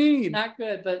 that mean? Not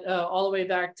good, but all the way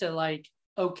back to like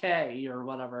okay or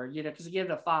whatever, because he gave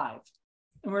it a 5.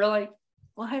 And we're like,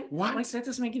 what? Like, that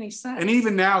doesn't make any sense. And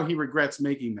even now he regrets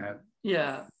making that.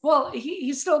 Yeah. Well,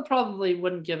 he still probably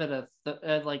wouldn't give it a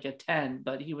 10,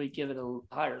 but he would give it a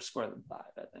higher score than 5,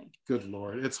 I think. Good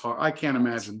Lord. It's hard. I can't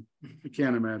imagine.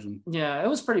 Yeah, it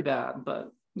was pretty bad,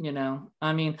 but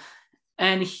I mean,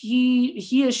 and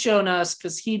he has shown us,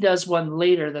 because he does one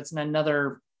later that's in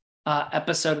another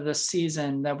episode of this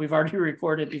season that we've already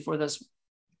recorded before this,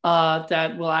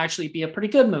 that will actually be a pretty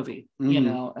good movie,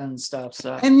 and stuff.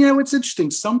 So, and it's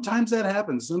interesting. Sometimes that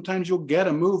happens. Sometimes you'll get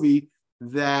a movie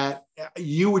that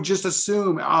you would just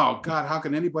assume, oh God, how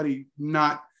can anybody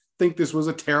not think this was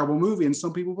a terrible movie? And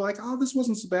some people will be like, oh, this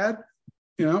wasn't so bad,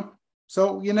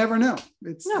 So you never know.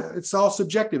 It's all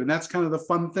subjective, and that's kind of the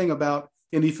fun thing about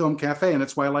Indie Film Cafe, and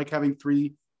that's why I like having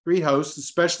three hosts,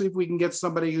 especially if we can get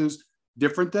somebody who's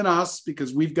different than us,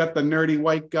 because we've got the nerdy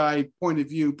white guy point of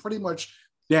view pretty much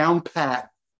down pat.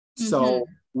 So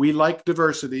we like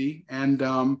diversity, and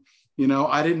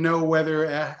I didn't know whether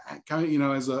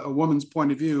as a woman's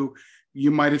point of view,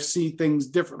 you might have seen things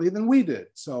differently than we did.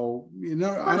 So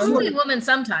I don't know. A woman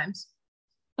sometimes.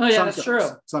 Oh yeah, that's true.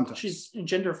 Sometimes she's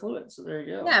gender fluid, so there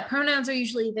you go. Yeah, pronouns are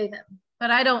usually they them,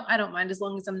 but I don't mind, as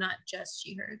long as I'm not just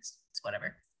she her. It's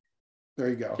whatever. There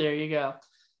you go.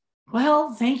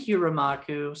 Well, thank you,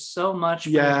 Ramaku, so much.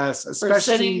 Especially for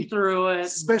sitting through it,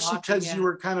 especially because you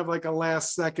were kind of like a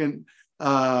last second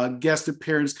guest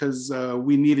appearance, because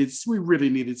we really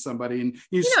needed somebody, and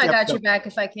I got your back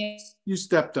if I can. You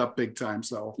stepped up big time,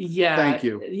 so thank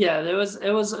you.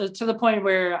 It was to the point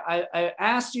where I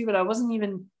asked you, but I wasn't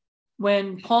even,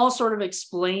 when Paul sort of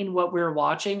explained what we were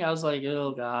watching, I was like,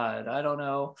 oh God, I don't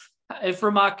know if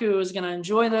Ramaku is going to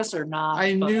enjoy this or not.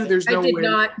 I knew there's no way. I did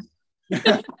not.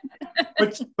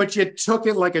 but you took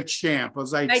it like a champ.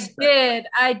 I did.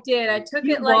 I took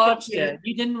it like a champ.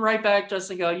 You didn't write back just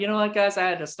to go, you know what, guys, I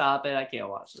had to stop it. I can't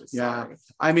watch this. Yeah. Sorry.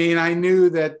 I mean, I knew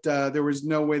that there was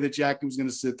no way that Jackie was going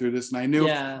to sit through this. And I knew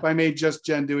if I made just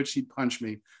Jen do it, she'd punch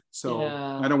me. So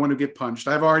I don't want to get punched.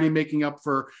 I've already making up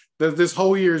for this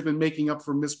whole year has been making up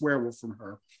for Miss Werewolf from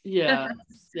her. Yeah.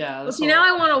 Well, see, now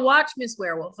I want to watch Miss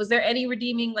Werewolf. Was there any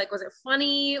redeeming? Like, was it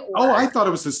funny? Oh, I thought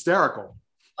it was hysterical.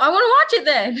 I want to watch it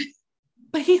then.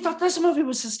 But he thought this movie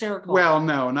was hysterical. Well,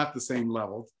 no, not the same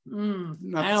level. I don't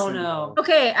know. Level.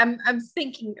 Okay, I'm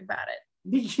thinking about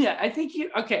it. Yeah, I think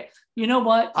okay. You know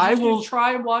what? I will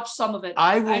try and watch some of it.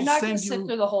 I'm not going to sit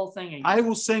through the whole thing again. I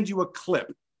will send you a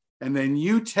clip, and then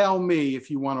you tell me if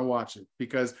you want to watch it,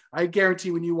 because I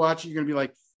guarantee when you watch it, you're going to be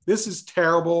like, this is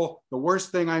terrible. The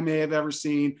worst thing I may have ever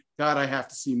seen. God, I have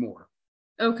to see more.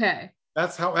 Okay.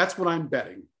 That's what I'm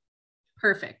betting.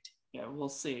 Perfect. Yeah, we'll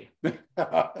see.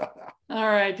 All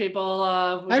right, people.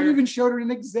 I haven't even showed her an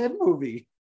Nick Zed movie.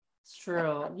 It's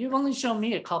true. You've only shown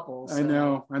me a couple. So. I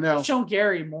know. I've shown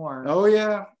Gary more. Oh,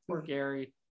 yeah. Poor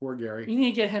Gary. You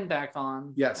need to get him back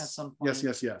on. Yes. At some point.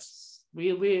 Yes.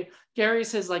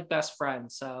 Gary's his best friend,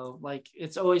 so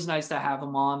it's always nice to have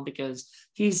him on, because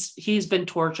he's been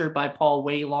tortured by Paul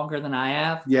way longer than I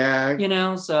have.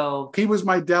 Yeah. So he was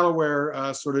my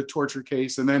Delaware sort of torture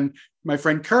case, and then my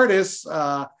friend Curtis,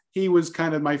 he was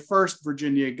kind of my first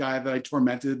Virginia guy that I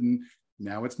tormented, and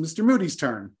now it's Mr. Moody's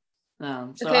turn.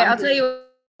 I'll tell you,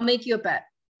 I'll make you a bet.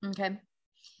 Okay.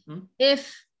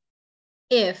 If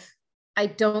I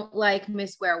don't like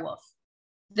Miss Werewolf,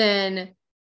 then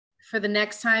for the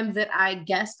next time that I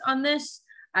guest on this,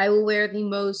 I will wear the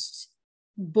most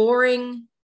boring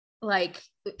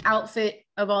outfit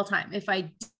of all time. If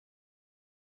I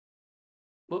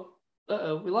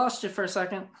We lost you for a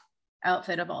second.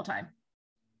 Outfit of all time.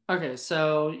 Okay,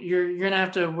 so you're gonna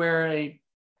have to wear a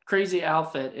crazy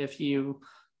outfit if you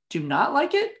do not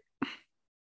like it.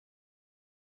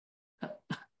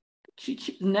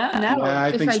 Now, Yeah,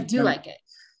 if I do like it.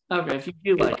 Okay, if you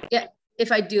do like it. Yeah,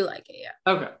 if I do like it, yeah.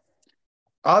 Okay.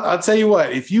 I'll tell you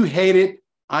what. If you hate it,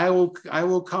 I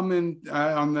will come in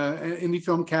on the Indie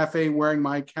Film Cafe wearing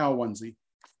my cow onesie.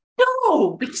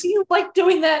 No, because you like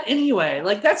doing that anyway.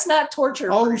 Like that's not torture.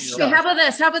 Oh, for you. shut Okay, how about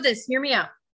this? How about this? Hear me out.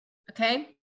 Okay.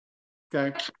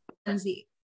 Okay. Onesie.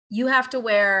 You have to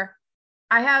wear.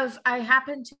 I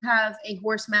happen to have a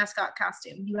horse mascot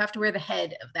costume. You have to wear the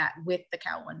head of that with the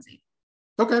cow onesie.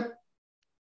 Okay.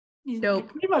 You're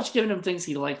pretty much giving him things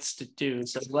he likes to do,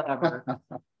 so whatever.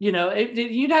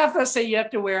 You'd have to say you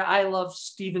have to wear "I love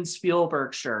Steven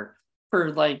Spielberg" shirt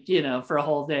for for a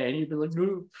whole day, and you'd be like,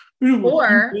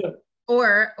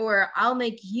 or I'll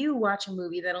make you watch a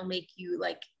movie that'll make you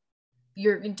like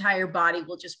your entire body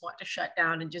will just want to shut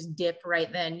down and just dip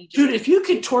right then. Dude, if you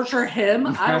could torture him,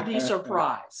 I would be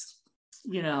surprised.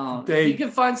 You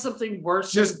can find something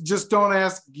worse. Just don't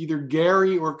ask either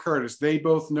Gary or Curtis. They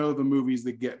both know the movies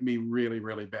that get me really,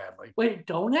 really badly. Wait,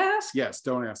 don't ask? Yes,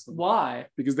 don't ask them. Why?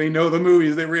 Because they know the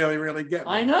movies that really, really get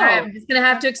me. I know. I'm just gonna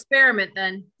have to experiment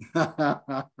then.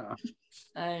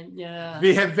 Yeah.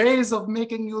 We have ways of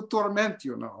making you torment,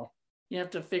 You have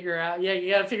to figure out. Yeah,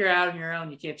 you got to figure out on your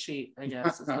own. You can't cheat, I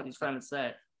guess. That's what he's trying to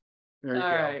say. All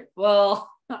right. Well,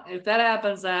 if that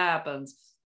happens, that happens.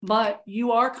 But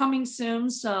you are coming soon,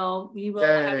 so we will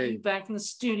have you back in the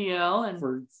studio and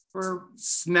for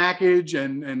snackage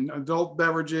and adult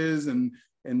beverages and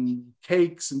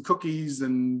cakes and cookies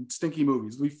and stinky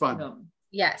movies. It'll be fun.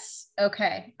 Yes.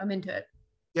 Okay. I'm into it.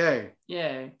 Yay.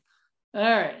 All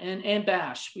right. And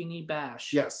Bash. We need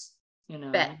Bash. Yes.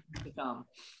 Bet. To come.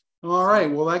 All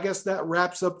right. Well, I guess that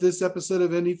wraps up this episode of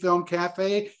Indie Film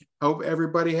Cafe. Hope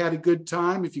everybody had a good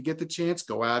time. If you get the chance,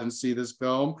 go out and see this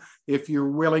film. If you're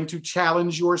willing to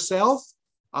challenge yourself,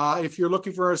 if you're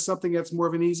looking for something that's more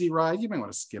of an easy ride, you might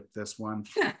want to skip this one.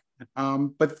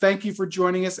 But thank you for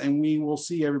joining us, and we will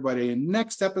see everybody in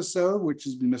next episode, which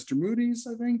is Mr. Moody's,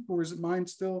 I think, or is it mine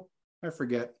still? I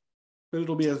forget. But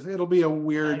it'll be a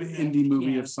weird indie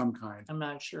movie of some kind. I'm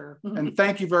not sure. And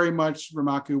thank you very much,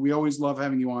 Ramaku. We always love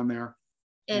having you on there.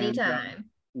 Anytime. And,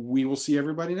 we will see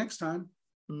everybody next time.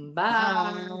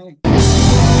 Bye.